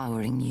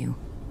devouring you.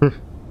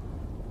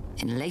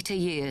 In later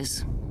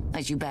years,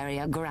 as you bury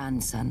a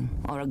grandson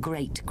or a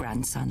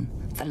great-grandson,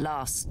 the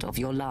last of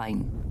your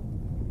line,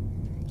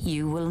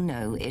 you will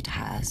know it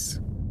has.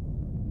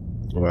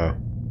 Wow.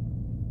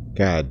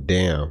 God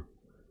damn.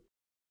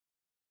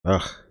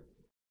 Ugh.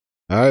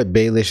 Alright,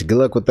 Baelish, good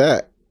luck with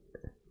that.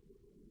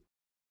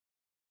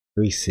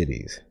 3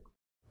 cities.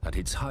 At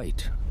its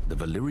height, the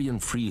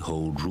Valyrian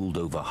freehold ruled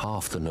over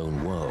half the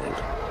known world.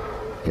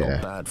 Yeah.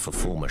 Not bad for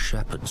former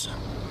shepherds.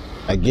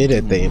 I get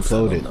it, they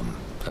imploded. Them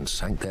and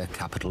sank their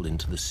capital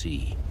into the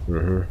sea.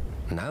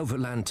 Now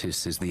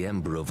Volantis is the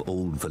ember of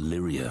old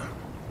Valyria,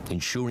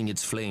 ensuring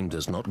its flame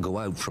does not go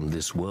out from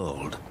this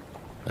world,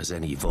 as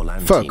any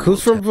Volantine. Fuck,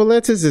 who's from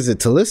Volantis? Is it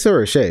Talissa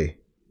or Shay?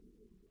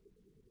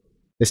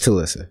 It's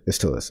Talissa. It's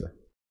Talissa.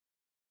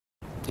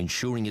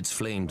 Ensuring its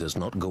flame does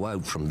not go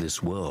out from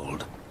this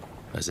world,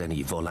 as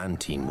any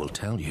Volantine will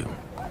tell you.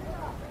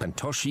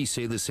 Pentoshi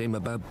say the same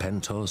about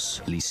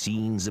Pentos,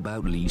 Lycians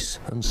about Lys,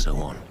 and so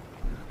on.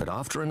 But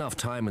after enough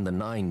time in the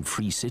 9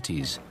 free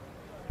cities,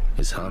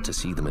 it's hard to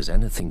see them as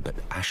anything but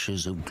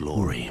ashes of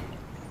glory.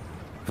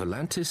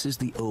 Volantis is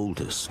the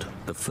oldest,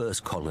 the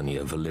first colony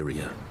of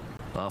Valyria.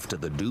 After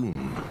the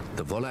Doom,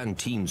 the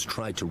Volantines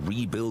tried to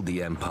rebuild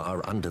the Empire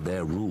under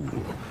their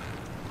rule.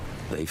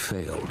 They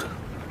failed.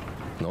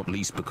 Not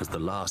least because the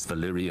last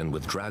Valyrian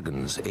with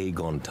dragons,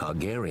 Aegon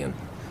Targaryen,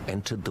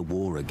 entered the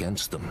war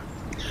against them.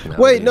 Now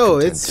wait, no,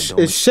 it's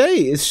Shay.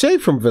 It's Shay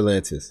from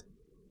Volantis.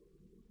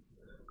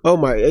 Oh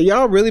my,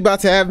 y'all really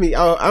about to have me?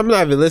 Oh, I'm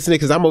not even listening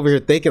because I'm over here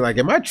thinking like,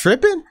 am I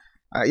tripping?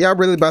 Y'all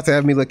really about to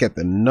have me look at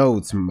the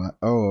notes?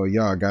 Oh,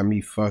 y'all got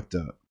me fucked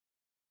up.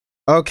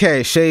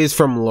 Okay, Shay's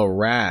from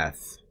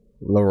Lorath.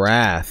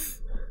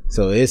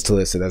 So it's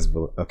Talissa. That's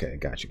okay.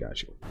 Got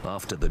you.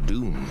 After the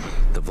Doom,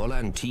 the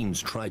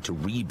Volantines tried to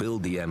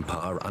rebuild the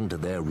Empire under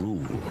their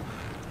rule.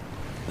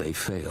 They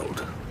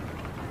failed.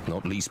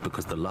 Not least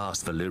because the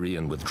last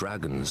Valyrian with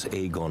dragons,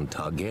 Aegon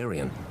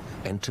Targaryen,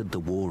 entered the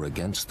war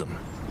against them.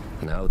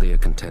 Now they are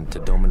content to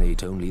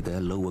dominate only their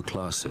lower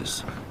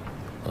classes.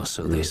 Or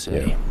so they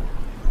say. Yeah.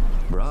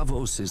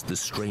 Braavos is the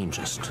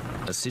strangest,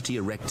 a city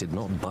erected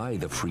not by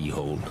the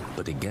freehold,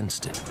 but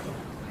against it.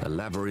 A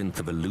labyrinth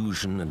of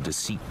illusion and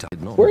deceit.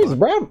 Where is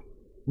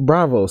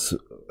Braavos?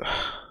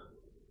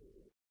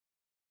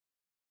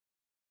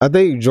 I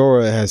think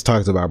Jorah has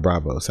talked about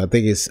Braavos. I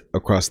think it's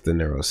across the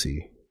Narrow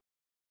Sea,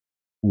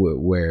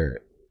 where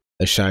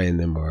Ashai and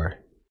them are,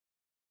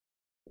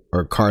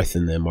 or Karth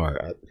and them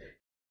are.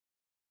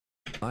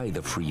 By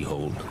the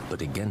freehold,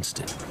 but against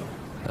it.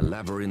 A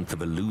labyrinth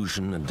of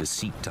illusion and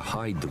deceit to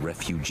hide the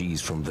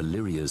refugees from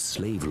Valyria's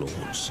slave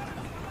lords.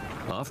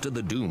 After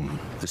the Doom,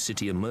 the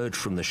city emerged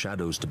from the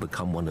shadows to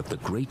become one of the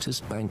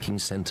greatest banking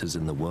centers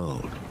in the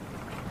world.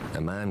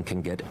 A man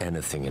can get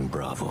anything in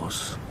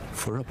Braavos,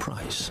 for a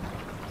price.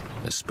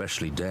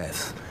 Especially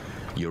death.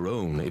 Your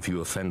own if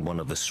you offend one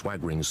of the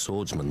swaggering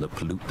swordsmen that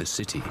pollute the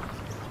city.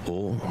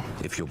 Or,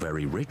 if you're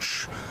very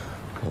rich,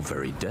 or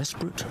very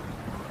desperate,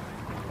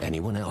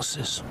 anyone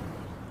else's.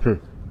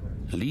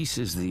 Lys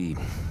is the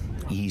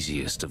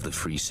easiest of the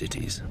free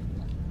cities,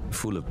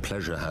 full of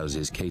pleasure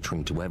houses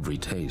catering to every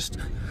taste,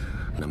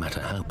 no matter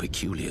how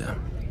peculiar.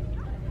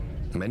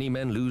 Many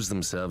men lose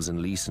themselves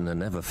in Lys and are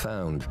never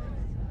found,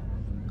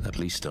 at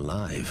least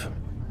alive.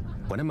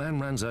 When a man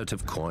runs out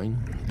of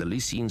coin, the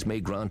Lycians may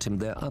grant him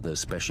their other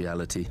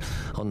speciality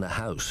on the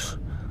house: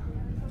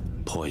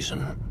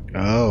 poison.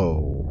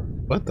 Oh,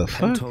 what the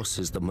fuck? Pentos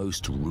is the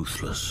most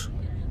ruthless.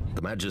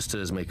 The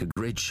Magisters make a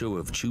great show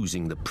of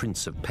choosing the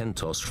Prince of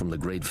Pentos from the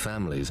great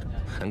families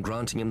and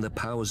granting him the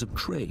powers of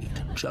trade,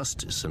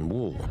 justice, and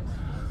war,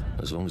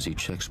 as long as he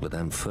checks with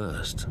them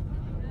first.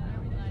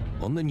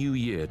 On the new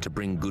year, to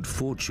bring good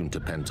fortune to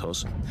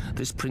Pentos,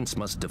 this prince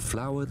must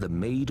deflower the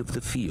Maid of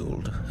the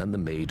Field and the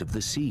Maid of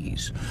the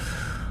Seas.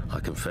 I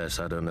confess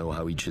I don't know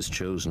how each is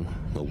chosen,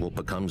 or what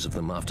becomes of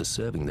them after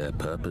serving their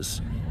purpose.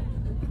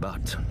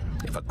 But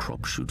if a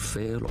crop should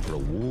fail or a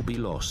war be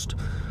lost,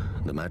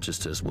 the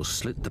Magisters will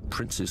slit the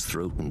prince's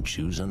throat and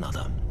choose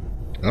another.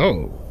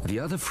 Oh. The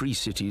other free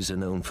cities are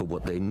known for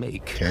what they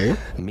make. Okay.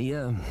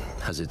 Mia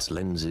has its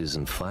lenses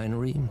and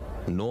finery.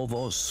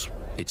 Norvos,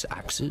 its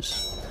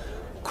axes.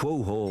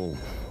 Quohor,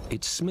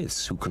 its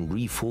smiths who can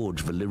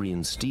reforge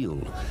Valyrian steel.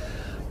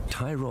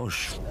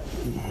 Tyrosh,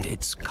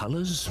 its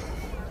colors.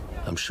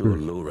 I'm sure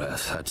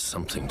Lorath had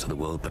something to the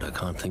world, but I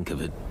can't think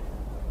of it.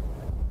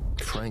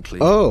 Frankly.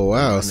 Oh,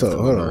 wow. So,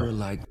 hold on.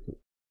 Like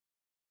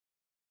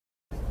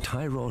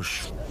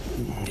Tyrosh,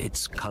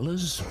 its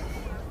colors?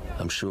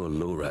 I'm sure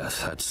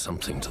Lorath had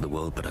something to the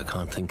world, but I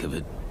can't think of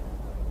it.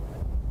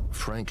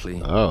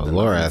 Frankly, oh, the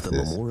Lorath of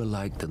them is are more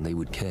alike than they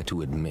would care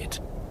to admit.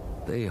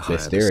 They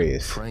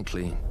mysterious.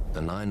 Frankly,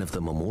 the 9 of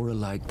them are more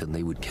alike than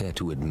they would care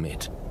to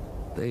admit.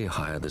 They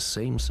hire the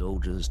same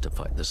soldiers to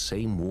fight the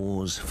same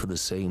wars for the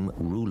same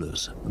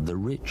rulers, the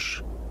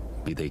rich,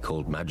 be they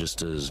called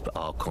Magisters,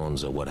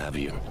 Archons, or what have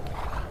you.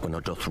 When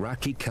a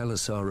Dothraki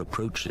Khalasar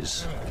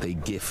approaches, they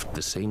gift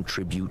the same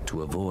tribute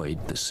to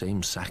avoid the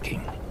same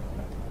sacking.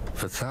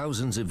 For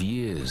thousands of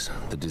years,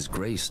 the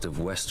disgraced of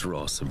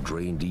Westeros have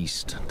drained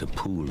east to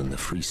pool in the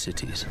free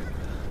cities,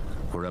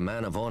 where a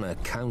man of honor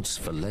counts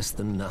for less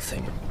than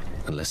nothing,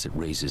 unless it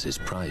raises his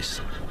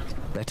price.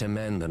 Better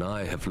men than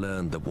I have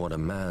learned that what a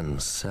man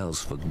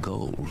sells for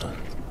gold,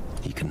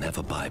 he can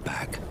never buy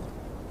back.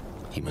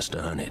 He must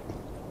earn it,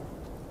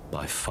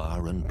 by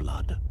fire and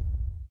blood.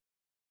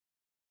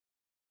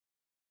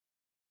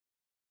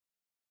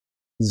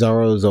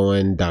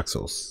 Zorozoan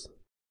Doxos.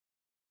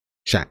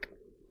 Shaq.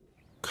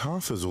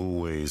 Karth has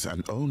always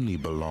and only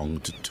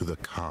belonged to the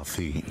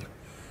Karthine.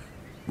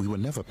 We were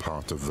never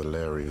part of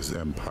Valeria's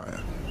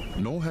empire,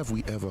 nor have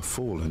we ever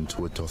fallen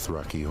to a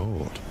Dothraki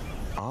horde.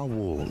 Our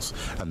walls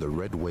and the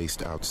red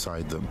waste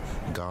outside them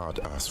guard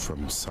us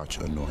from such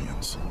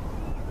annoyance.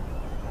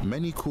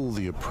 Many call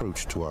the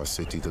approach to our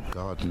city the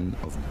Garden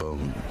of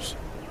Bones.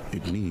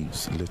 It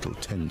needs little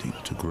tending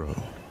to grow.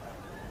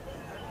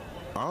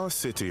 Our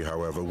city,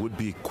 however, would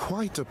be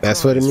quite a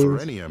That's what it prize for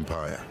means? any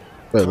empire.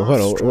 Wait, well,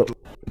 hold on. Struggle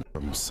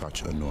from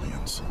such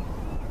annoyance.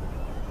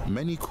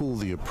 Many call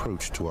the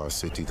approach to our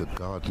city the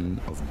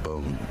Garden of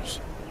Bones.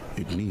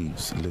 It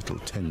needs little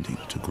tending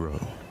to grow.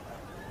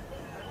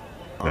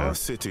 Our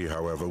city,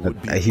 however,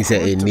 would be. He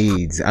said it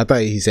needs. I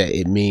thought he said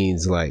it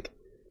means like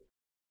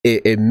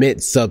it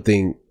meant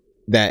something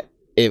that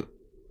it.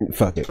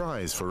 Fuck it.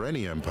 Prize for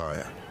any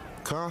empire.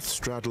 Karth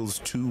straddles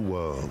two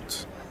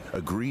worlds: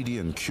 a greedy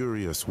and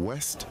curious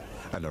west,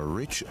 and a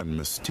rich and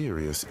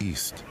mysterious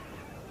east.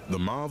 The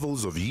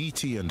marvels of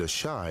Yeti and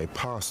Ashai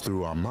pass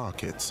through our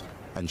markets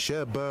and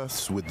share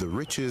berths with the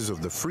riches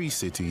of the free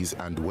cities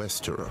and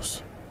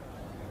Westeros.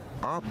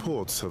 Our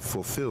ports have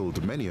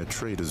fulfilled many a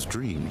trader's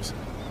dreams,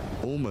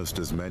 almost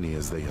as many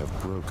as they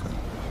have broken.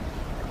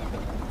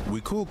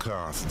 We call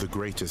Karth the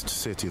greatest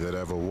city that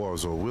ever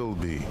was or will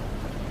be.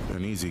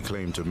 An easy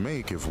claim to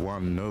make if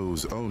one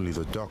knows only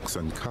the docks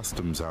and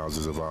customs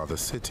houses of other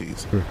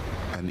cities.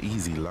 An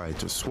easy lie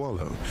to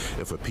swallow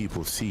if a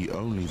people see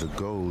only the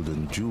gold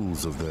and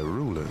jewels of their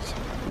rulers,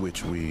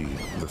 which we,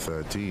 the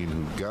 13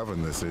 who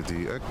govern the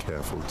city, are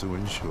careful to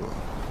ensure.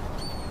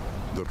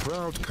 The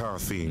proud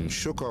Kartheen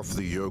shook off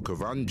the yoke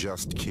of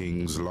unjust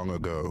kings long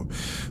ago,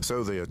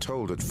 so they are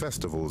told at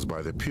festivals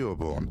by the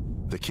pureborn,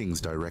 the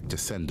king's direct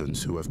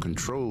descendants who have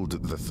controlled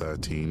the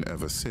 13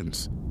 ever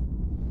since.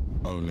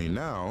 Only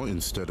now,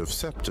 instead of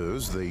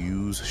scepters, they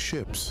use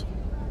ships.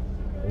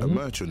 A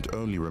merchant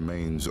only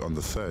remains on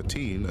the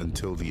 13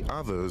 until the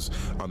others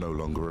are no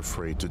longer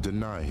afraid to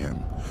deny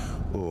him,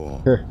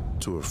 or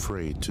too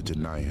afraid to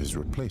deny his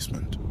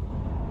replacement.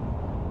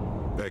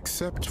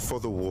 Except for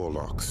the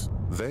warlocks,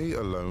 they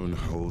alone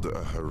hold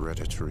a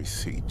hereditary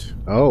seat.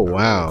 Oh,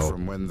 wow.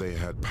 From when they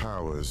had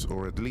powers,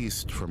 or at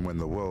least from when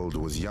the world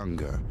was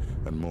younger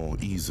and more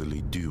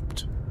easily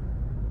duped.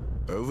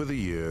 Over the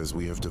years,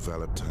 we have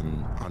developed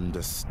an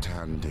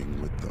understanding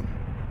with them.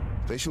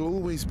 They shall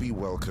always be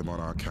welcome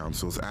on our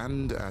councils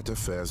and at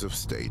affairs of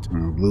state.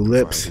 Blue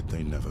lips. Provided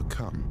they never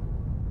come.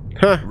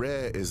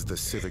 Rare is the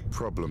civic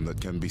problem that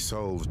can be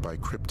solved by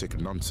cryptic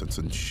nonsense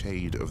and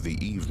shade of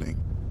the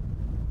evening.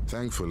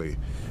 Thankfully,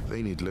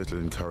 they need little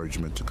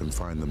encouragement to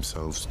confine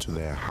themselves to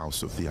their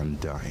House of the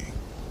Undying.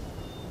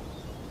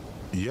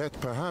 Yet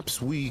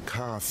perhaps we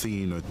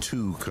Kartheen are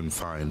too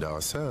confined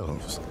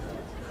ourselves.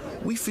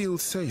 We feel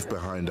safe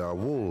behind our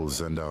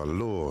walls and our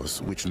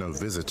laws, which no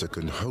visitor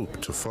can hope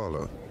to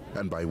follow,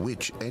 and by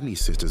which any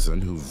citizen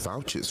who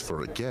vouches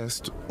for a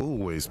guest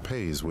always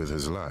pays with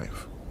his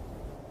life.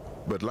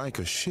 But like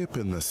a ship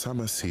in the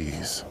summer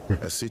seas,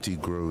 a city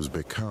grows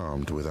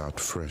becalmed without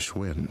fresh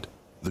wind.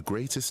 The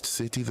greatest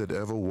city that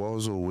ever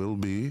was or will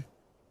be?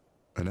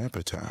 An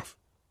epitaph.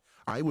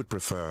 I would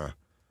prefer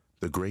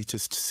the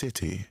greatest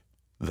city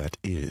that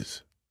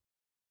is.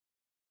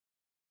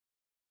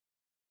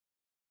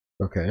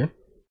 Okay.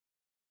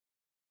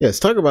 Yeah, let's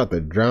talk about the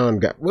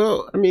drowned guy.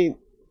 Well, I mean,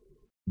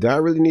 do I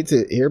really need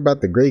to hear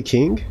about the Great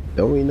King?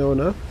 Don't we know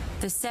enough?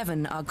 The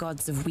seven are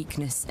gods of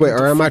weakness. Wait,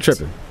 or am I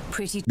tripping?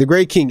 The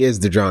Great King is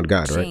the drowned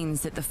god, right?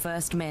 Chains that the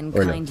first men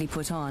Or kindly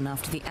put on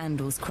after the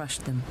Andals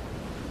crushed them,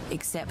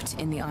 except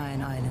in the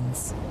Iron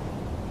Islands.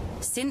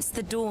 Since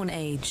the Dawn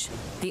Age,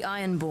 the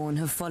Ironborn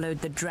have followed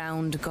the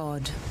drowned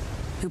god,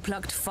 who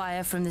plucked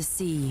fire from the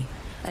sea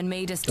and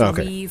made us to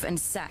reave and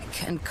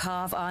sack and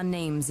carve our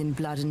names in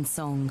blood and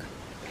song.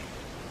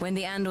 When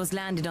the Andals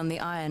landed on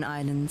the Iron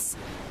Islands,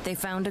 they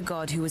found a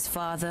god who was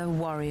father,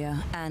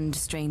 warrior, and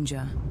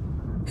stranger,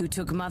 who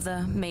took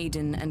mother,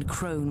 maiden, and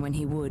crone when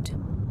he would,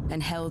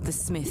 and held the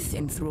smith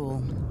in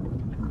thrall.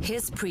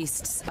 His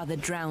priests are the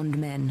drowned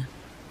men,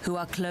 who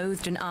are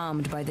clothed and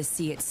armed by the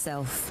sea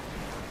itself.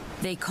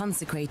 They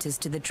consecrate us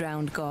to the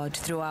drowned god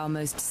through our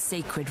most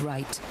sacred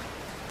rite,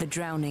 the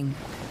drowning,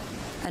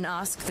 and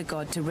ask the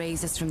god to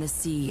raise us from the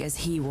sea as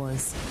he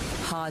was,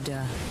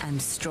 harder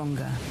and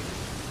stronger.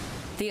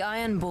 The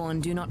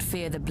Ironborn do not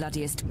fear the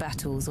bloodiest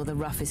battles or the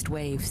roughest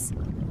waves,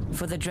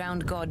 for the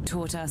drowned god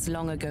taught us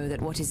long ago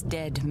that what is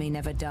dead may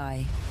never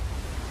die.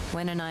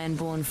 When an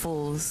Ironborn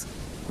falls,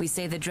 we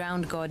say the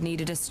drowned god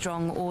needed a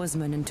strong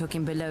oarsman and took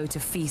him below to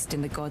feast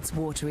in the god's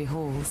watery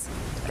halls,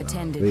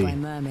 attended by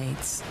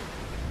mermaids.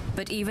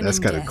 But even in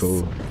death,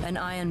 cool. an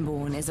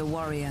Ironborn is a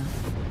warrior.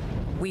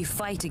 We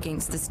fight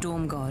against the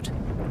storm god,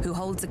 who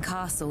holds a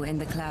castle in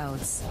the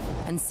clouds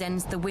and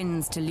sends the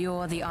winds to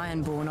lure the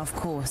Ironborn off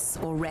course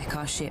or wreck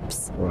our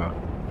ships. Wow.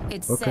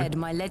 It's said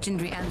my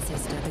legendary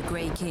ancestor, the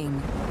Grey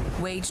King,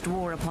 waged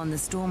war upon the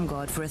storm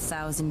god for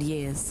 1,000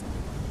 years.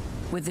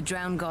 With the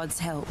drowned god's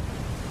help,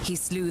 he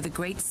slew the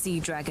great sea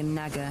dragon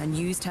Naga and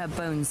used her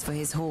bones for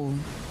his haul.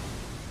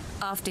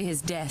 After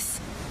his death,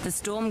 the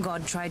storm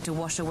god tried to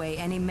wash away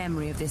any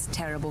memory of this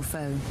terrible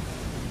foe,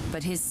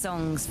 but his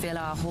songs fill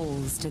our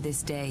halls to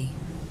this day.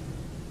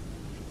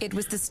 It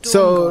was the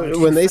storm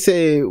god when they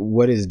say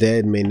what is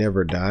dead may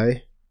never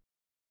die,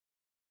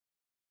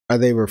 are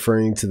they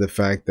referring to the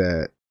fact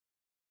that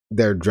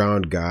their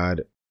drowned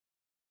god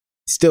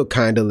still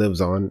kind of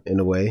lives on in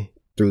a way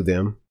through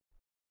them?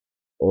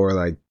 Or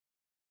like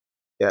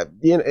Yeah,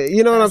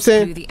 you know what I'm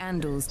saying?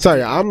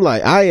 Sorry, I'm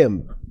like, I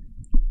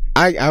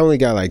only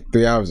got like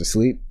 3 hours of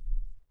sleep.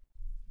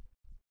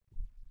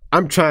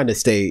 I'm trying to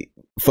stay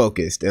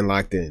focused and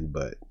locked in,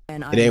 but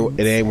it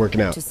ain't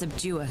working out. To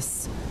subdue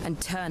us and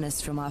turn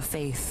us from our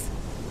faith.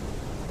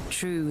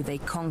 True, they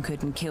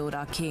conquered and killed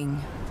our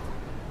king,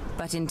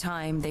 but in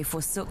time they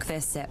forsook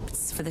their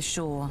septs for the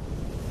shore,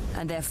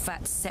 and their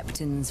fat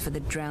septons for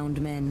the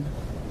drowned men.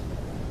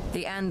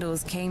 The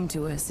Andals came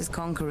to us as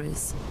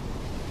conquerors.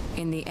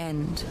 In the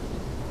end,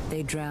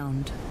 they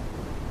drowned.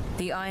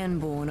 The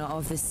Ironborn are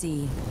of the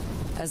sea,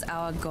 as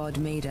our god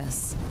made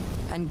us,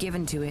 and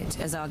given to it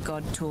as our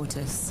god taught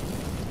us.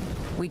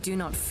 We do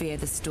not fear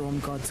the storm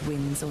god's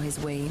winds or his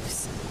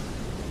waves,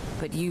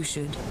 but you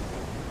should,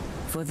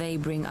 for they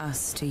bring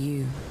us to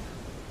you.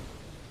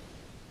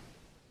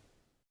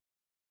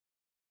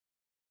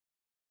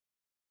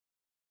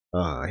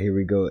 Ah, here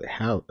we go.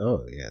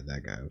 Oh, yeah,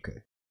 that guy.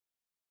 Okay.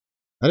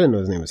 I didn't know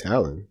his name was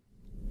Hallen.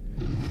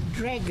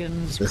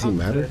 Dragons Does he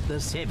matter? conquered the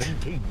Seven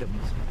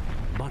Kingdoms,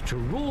 but to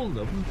rule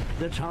them,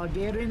 the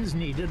Targaryens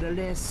needed a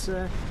less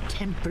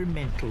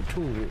temperamental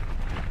tool.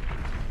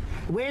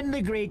 When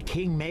the great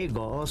King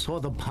Maegor saw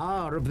the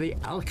power of the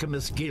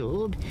Alchemist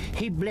Guild,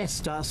 he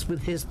blessed us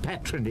with his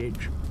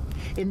patronage.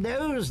 In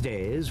those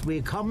days,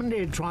 we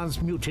commonly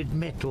transmuted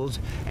metals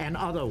and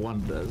other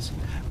wonders,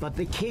 but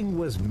the king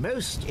was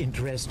most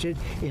interested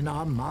in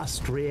our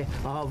mastery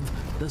of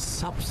the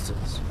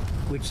substance,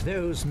 which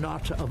those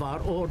not of our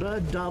order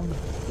dub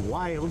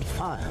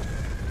wildfire.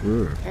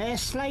 A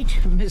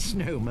slight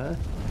misnomer.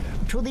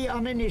 To the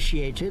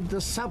uninitiated,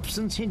 the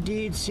substance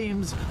indeed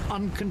seems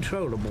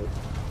uncontrollable.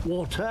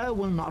 Water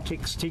will not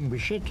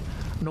extinguish it,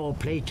 nor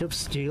plate of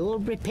steel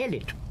repel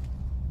it.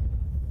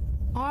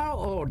 Our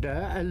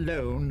order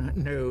alone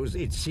knows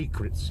its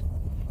secrets.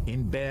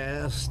 In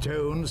bare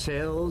stone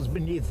cells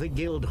beneath the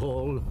guild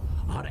hall,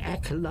 our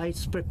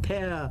acolytes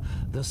prepare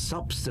the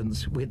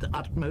substance with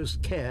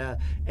utmost care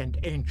and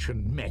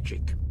ancient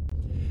magic.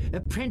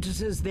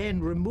 Apprentices then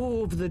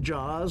remove the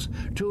jars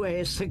to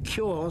a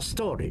secure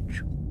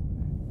storage.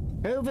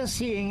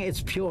 Overseeing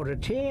its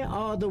purity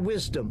are the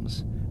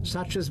wisdoms,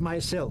 such as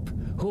myself,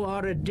 who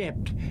are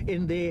adept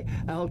in the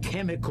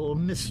alchemical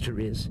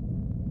mysteries.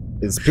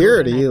 It's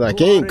purity, like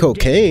it ain't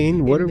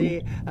cocaine. What are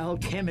we?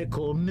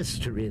 Alchemical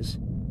mysteries.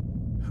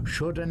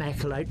 Should an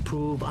acolyte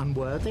prove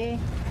unworthy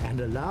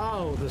and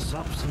allow the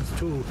substance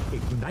to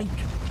ignite,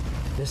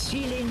 the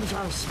ceilings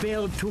are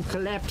spelled to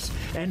collapse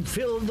and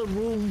fill the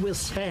room with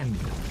sand.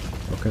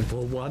 Okay.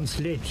 For once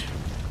lit,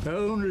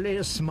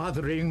 only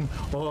smothering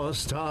or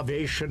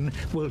starvation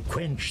will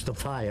quench the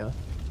fire.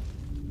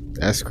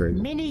 That's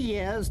crazy. Many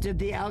years did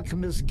the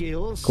Alchemist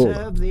Guild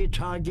serve the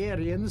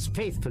Targaryens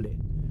faithfully,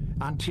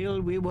 until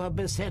we were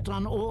beset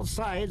on all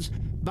sides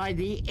by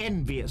the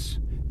envious,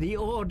 the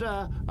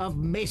Order of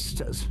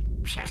Maesters,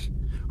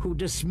 who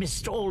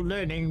dismissed all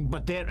learning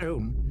but their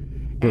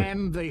own,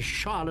 and the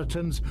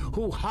charlatans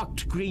who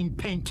hucked green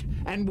paint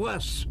and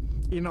worse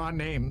in our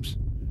names.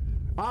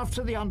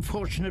 After the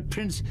unfortunate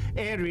Prince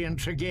Aerion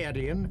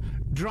Targaryen,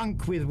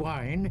 drunk with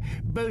wine,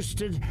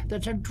 boasted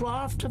that a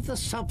draught of the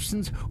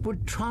substance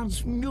would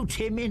transmute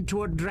him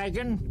into a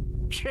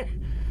dragon,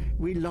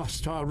 we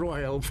lost our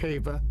royal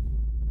favor.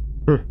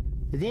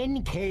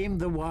 Then came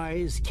the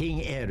wise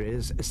King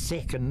Aerys,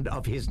 second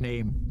of his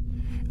name.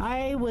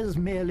 I was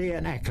merely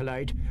an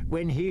acolyte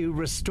when he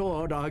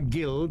restored our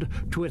guild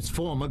to its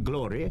former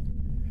glory.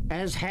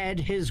 As had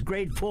his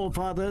great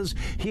forefathers,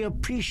 he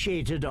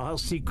appreciated our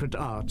secret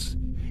arts,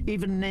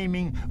 even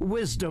naming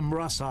Wisdom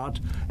Rossart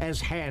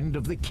as Hand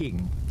of the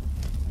King.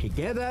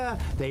 Together,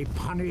 they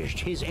punished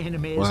his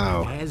enemies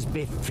as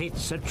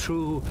befits a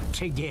true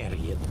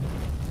Targaryen.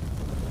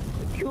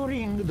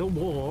 During the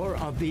War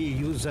of the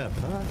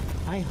Usurper,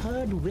 I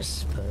heard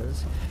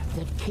whispers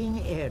that King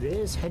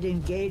Aerys had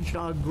engaged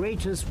our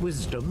greatest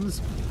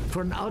wisdoms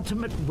for an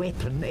ultimate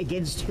weapon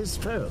against his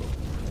foe.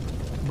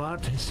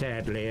 But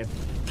sadly,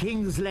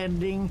 King's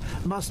Landing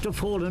must have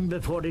fallen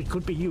before it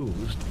could be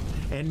used,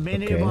 and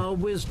many of our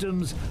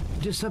wisdoms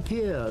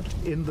disappeared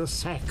in the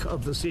sack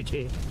of the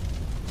city.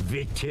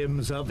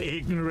 Victims of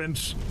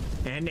ignorance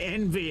and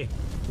envy,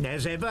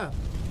 as ever,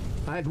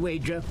 I'd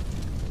wager.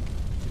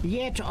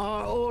 Yet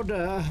our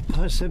order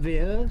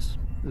perseveres,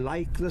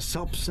 like the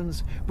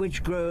substance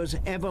which grows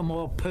ever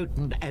more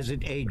potent as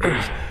it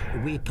ages.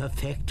 We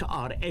perfect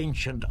our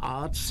ancient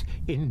arts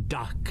in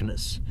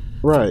darkness,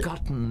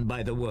 forgotten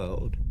by the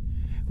world.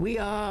 We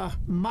are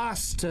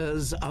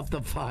masters of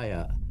the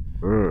fire,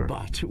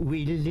 but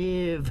we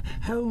live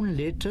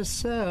only to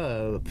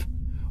serve.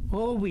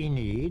 All we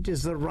need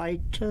is the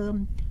right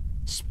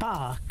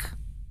spark.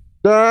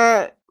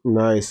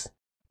 Nice.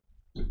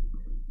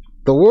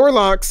 The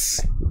Warlocks,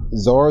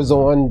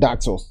 Zorzon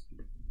Daxos.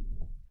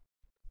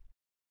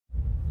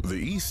 The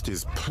East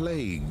is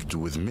plagued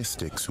with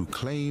mystics who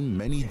claim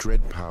many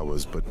dread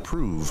powers but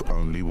prove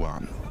only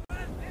one.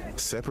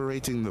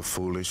 Separating the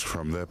foolish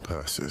from their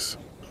purses.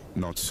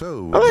 Not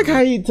so. I like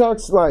how he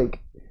talks like,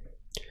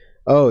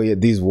 oh yeah,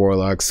 these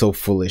warlocks so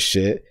full of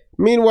shit.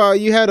 Meanwhile,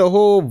 you had a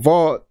whole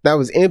vault that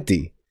was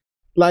empty.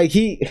 Like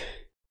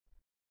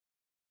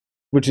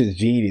which is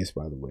genius,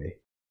 by the way.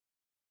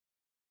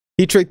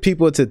 He tricked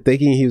people into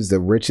thinking he was the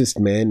richest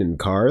man in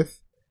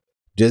Karth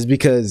just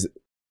because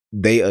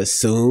they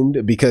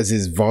assumed because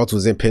his vault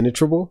was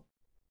impenetrable.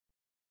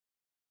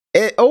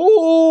 And,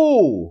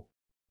 oh,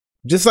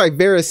 just like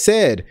Varys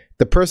said,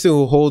 the person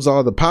who holds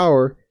all the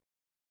power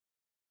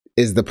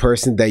is the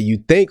person that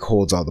you think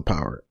holds all the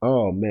power.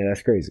 Oh man,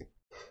 that's crazy.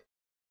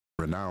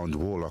 Renowned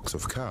warlocks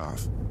of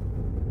Karth,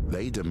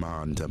 they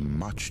demand a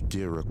much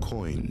dearer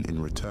coin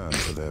in return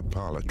for their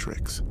parlor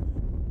tricks.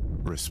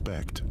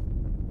 Respect.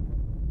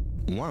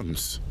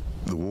 Once,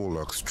 the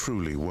warlocks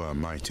truly were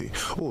mighty,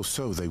 or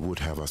so they would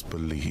have us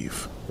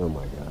believe. Oh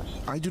my gosh.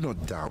 I do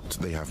not doubt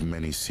they have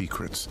many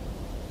secrets.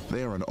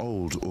 They are an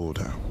old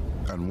order,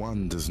 and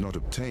one does not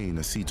obtain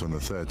a seat on the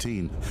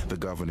 13, the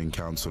governing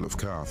council of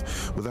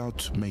Karth,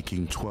 without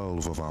making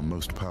 12 of our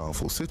most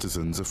powerful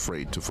citizens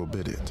afraid to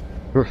forbid it.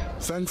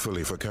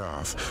 Thankfully for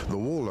Karth, the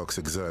warlocks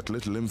exert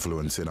little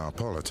influence in our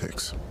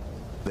politics.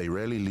 They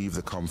rarely leave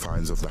the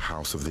confines of the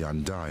House of the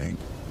Undying,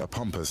 a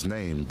pompous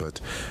name, but,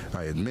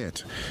 I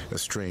admit, a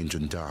strange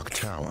and dark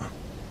tower.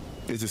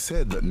 It is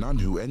said that none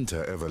who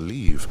enter ever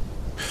leave.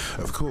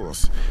 Of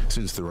course,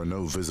 since there are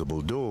no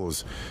visible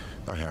doors,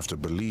 I have to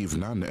believe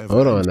none ever.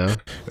 Hold on now.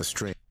 A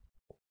strange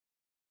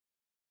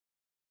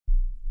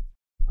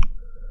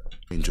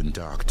and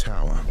dark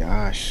tower.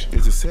 Gosh.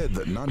 It is said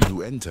that none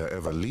who enter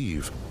ever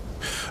leave.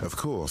 Of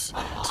course,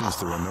 since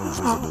there are no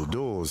visible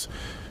doors,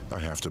 I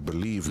have to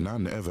believe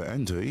none ever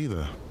enter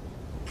either.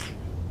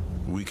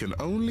 We can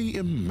only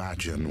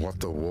imagine what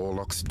the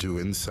warlocks do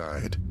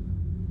inside.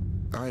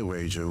 I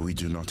wager we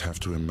do not have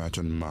to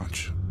imagine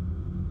much.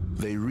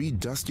 They read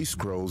dusty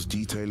scrolls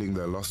detailing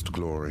their lost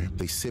glory.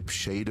 They sip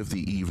shade of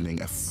the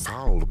evening, a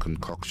foul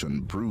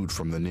concoction brewed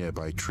from the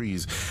nearby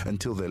trees,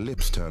 until their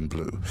lips turn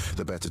blue,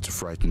 the better to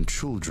frighten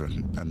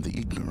children and the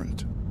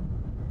ignorant.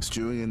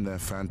 Stewing in their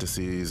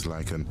fantasies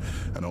like an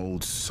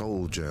old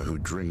soldier who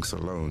drinks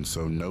alone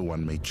so no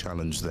one may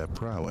challenge their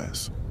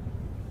prowess.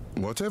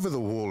 Whatever the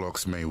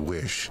warlocks may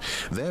wish,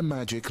 their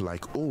magic,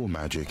 like all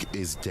magic,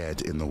 is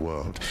dead in the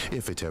world,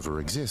 if it ever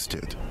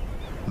existed.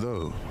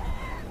 Though,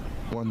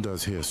 one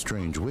does hear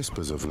strange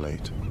whispers of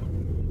late.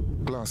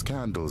 Glass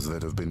candles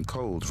that have been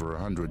cold for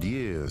 100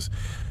 years,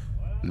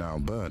 now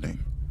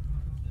burning.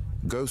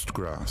 Ghost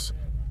grass,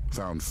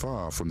 found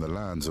far from the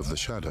lands of the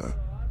shadow.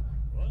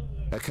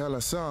 A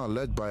Khalasar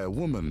led by a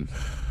woman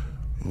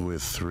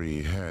with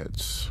 3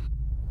 heads.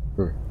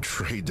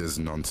 Traders'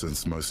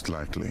 nonsense, most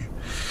likely.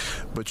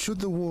 But should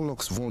the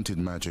warlock's vaunted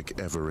magic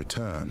ever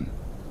return,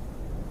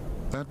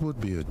 that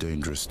would be a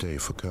dangerous day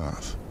for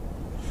Karth.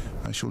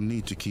 I shall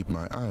need to keep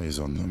my eyes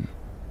on them.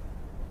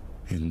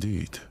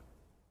 Indeed.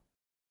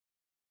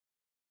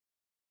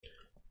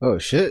 Oh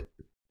shit.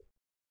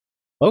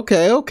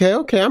 Okay.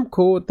 I'm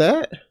cool with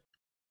that.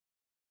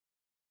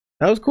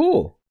 That was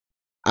cool.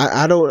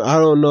 I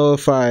don't know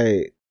if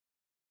I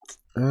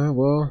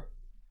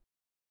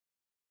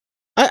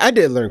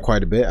did learn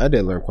quite a bit.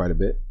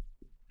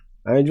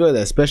 I enjoyed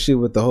that, especially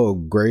with the whole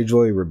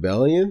Greyjoy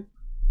rebellion.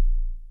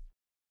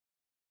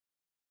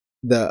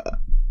 The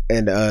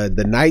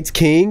Night's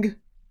King.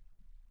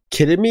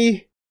 Kidding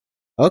me?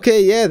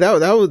 Okay, yeah,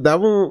 that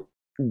one.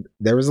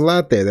 There was a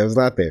lot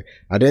there.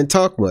 I didn't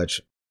talk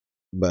much,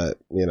 but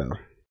you know,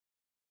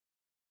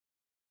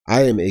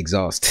 I am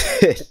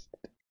exhausted.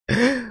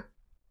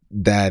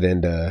 That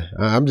and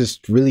I'm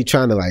just really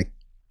trying to like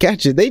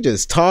catch it. They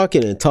just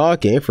talking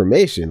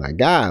information. Like,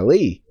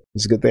 golly,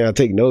 it's a good thing I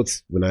take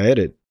notes when I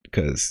edit,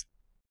 because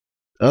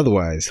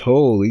otherwise,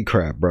 holy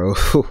crap, bro.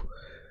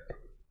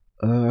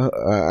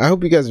 I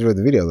hope you guys enjoyed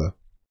the video though.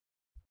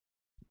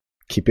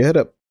 Keep your head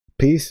up.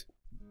 Peace.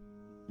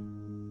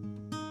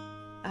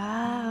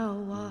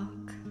 I'll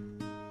walk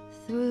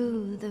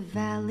through the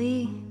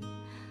valley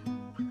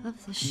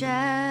of the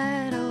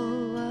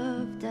shadow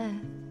of death,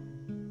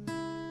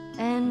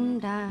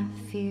 and I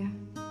fear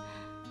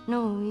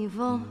no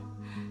evil,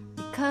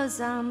 because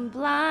I'm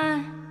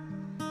blind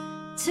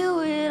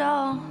to it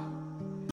all.